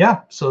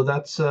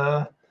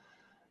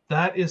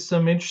that is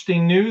some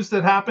interesting news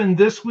that happened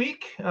this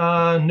week.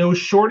 No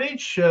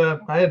shortage. I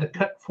had to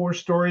cut 4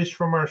 stories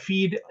from our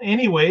feed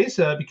anyways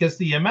because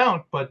the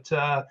amount, but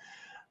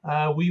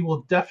we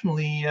will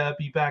definitely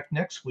be back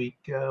next week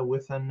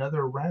with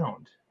another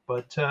round.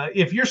 But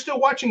if you're still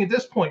watching at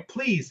this point,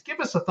 please give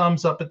us a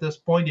thumbs up at this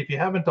point if you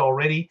haven't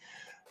already.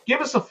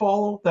 Give us a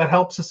follow. That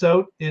helps us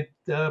out. It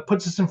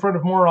puts us in front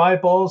of more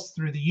eyeballs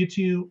through the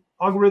YouTube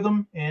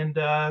algorithm, and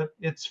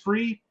it's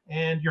free,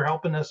 and you're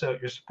helping us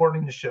out. You're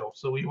supporting the show,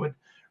 so we would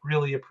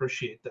really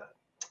appreciate that.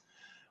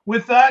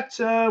 With that,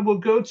 we'll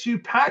go to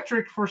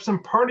Patrick for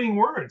some parting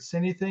words.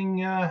 Anything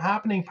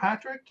happening,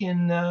 Patrick,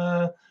 in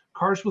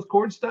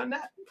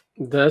carswithcords.net?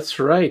 That's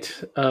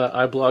right.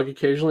 I blog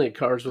occasionally at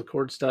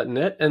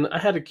carswithcords.net, and I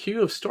had a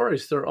queue of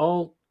stories. They're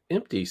all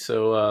empty.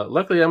 So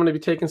luckily, I'm going to be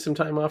taking some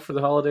time off for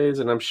the holidays,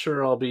 and I'm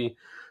sure I'll be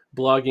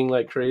blogging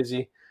like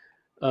crazy.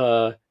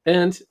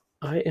 And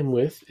I am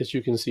with, as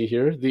you can see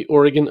here, the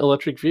Oregon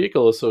Electric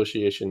Vehicle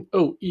Association,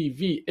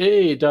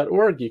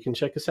 oeva.org. You can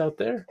check us out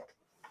there.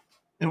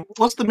 And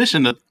what's the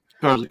mission at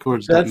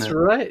carswithcords.net? That's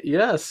right.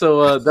 Yeah.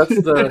 So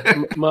that's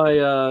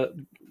my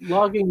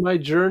logging my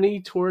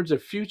journey towards a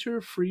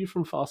future free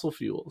from fossil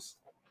fuels.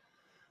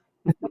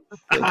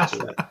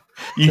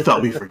 You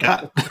thought we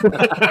forgot.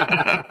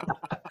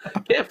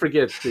 Can't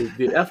forget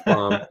the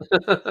F-bomb.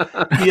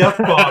 The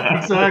F-bomb,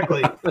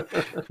 exactly.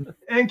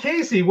 And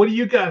Casey, what do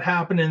you got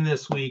happening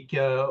this week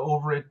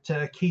over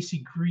at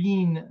Casey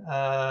Green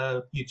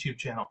YouTube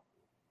channel?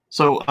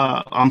 So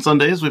on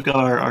Sundays, we've got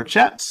our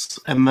chats,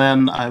 and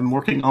then I'm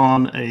working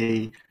on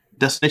a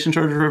Destination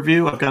Charger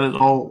review. I've got it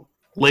all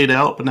laid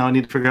out, but now I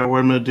need to figure out what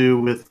I'm going to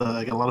do with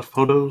I got a lot of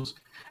photos,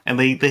 and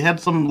they had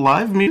some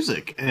live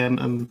music,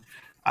 and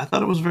I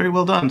thought it was very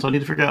well done, so I need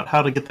to figure out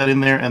how to get that in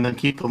there and then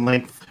keep the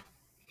length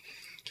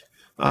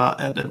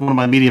at one of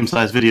my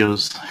medium-sized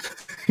videos,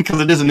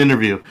 because it is an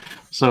interview,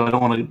 so I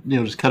don't want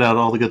to just cut out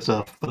all the good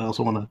stuff, but I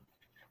also want to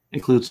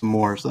include some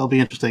more, so that'll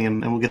be interesting,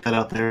 and we'll get that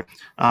out there.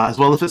 As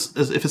well, if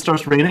it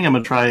starts raining, I'm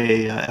going to try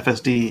a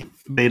FSD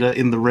beta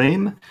in the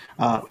rain.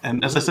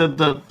 And as I said,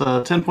 the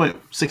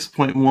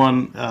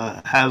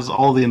 10.6.1 has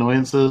all the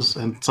annoyances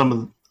and some of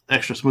the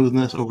extra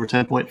smoothness over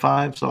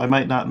 10.5, so I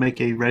might not make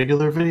a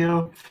regular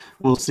video.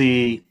 We'll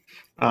see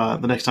the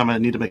next time I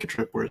need to make a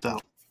trip where it's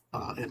out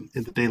in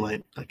the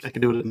daylight. I can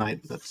do it at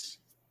night, but that's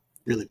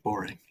really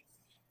boring.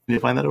 You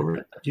can find that over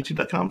at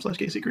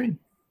youtube.com/CaseyGreen.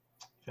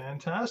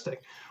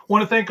 Fantastic.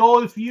 Want to thank all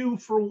of you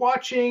for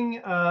watching.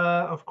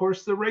 Of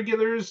course, the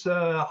regulars,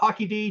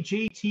 Hockey Day,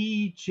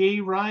 JT, Jay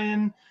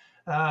Ryan,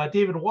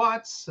 David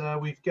Watts.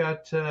 We've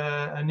got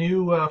a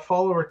new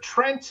follower,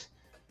 Trent.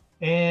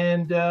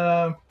 And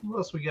who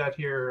else we got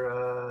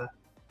here?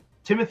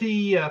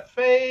 Timothy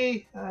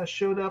Fay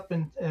showed up.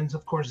 And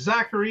of course,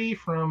 Zachary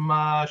from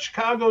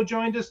Chicago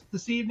joined us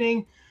this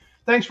evening.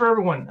 Thanks for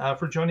everyone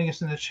for joining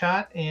us in the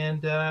chat.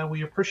 And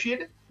we appreciate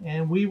it.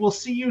 And we will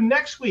see you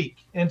next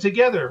week. And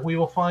together we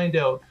will find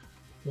out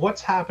what's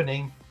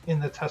happening in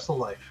the Tesla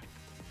life.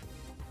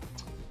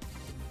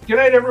 Good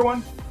night,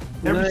 everyone.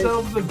 Have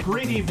yourselves a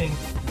great evening.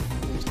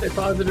 Stay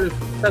positive.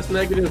 Test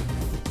negative.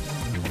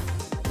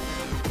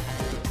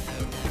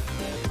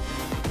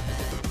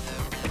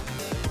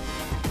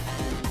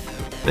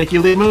 Thank you,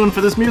 Lee Moon,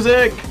 for this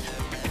music.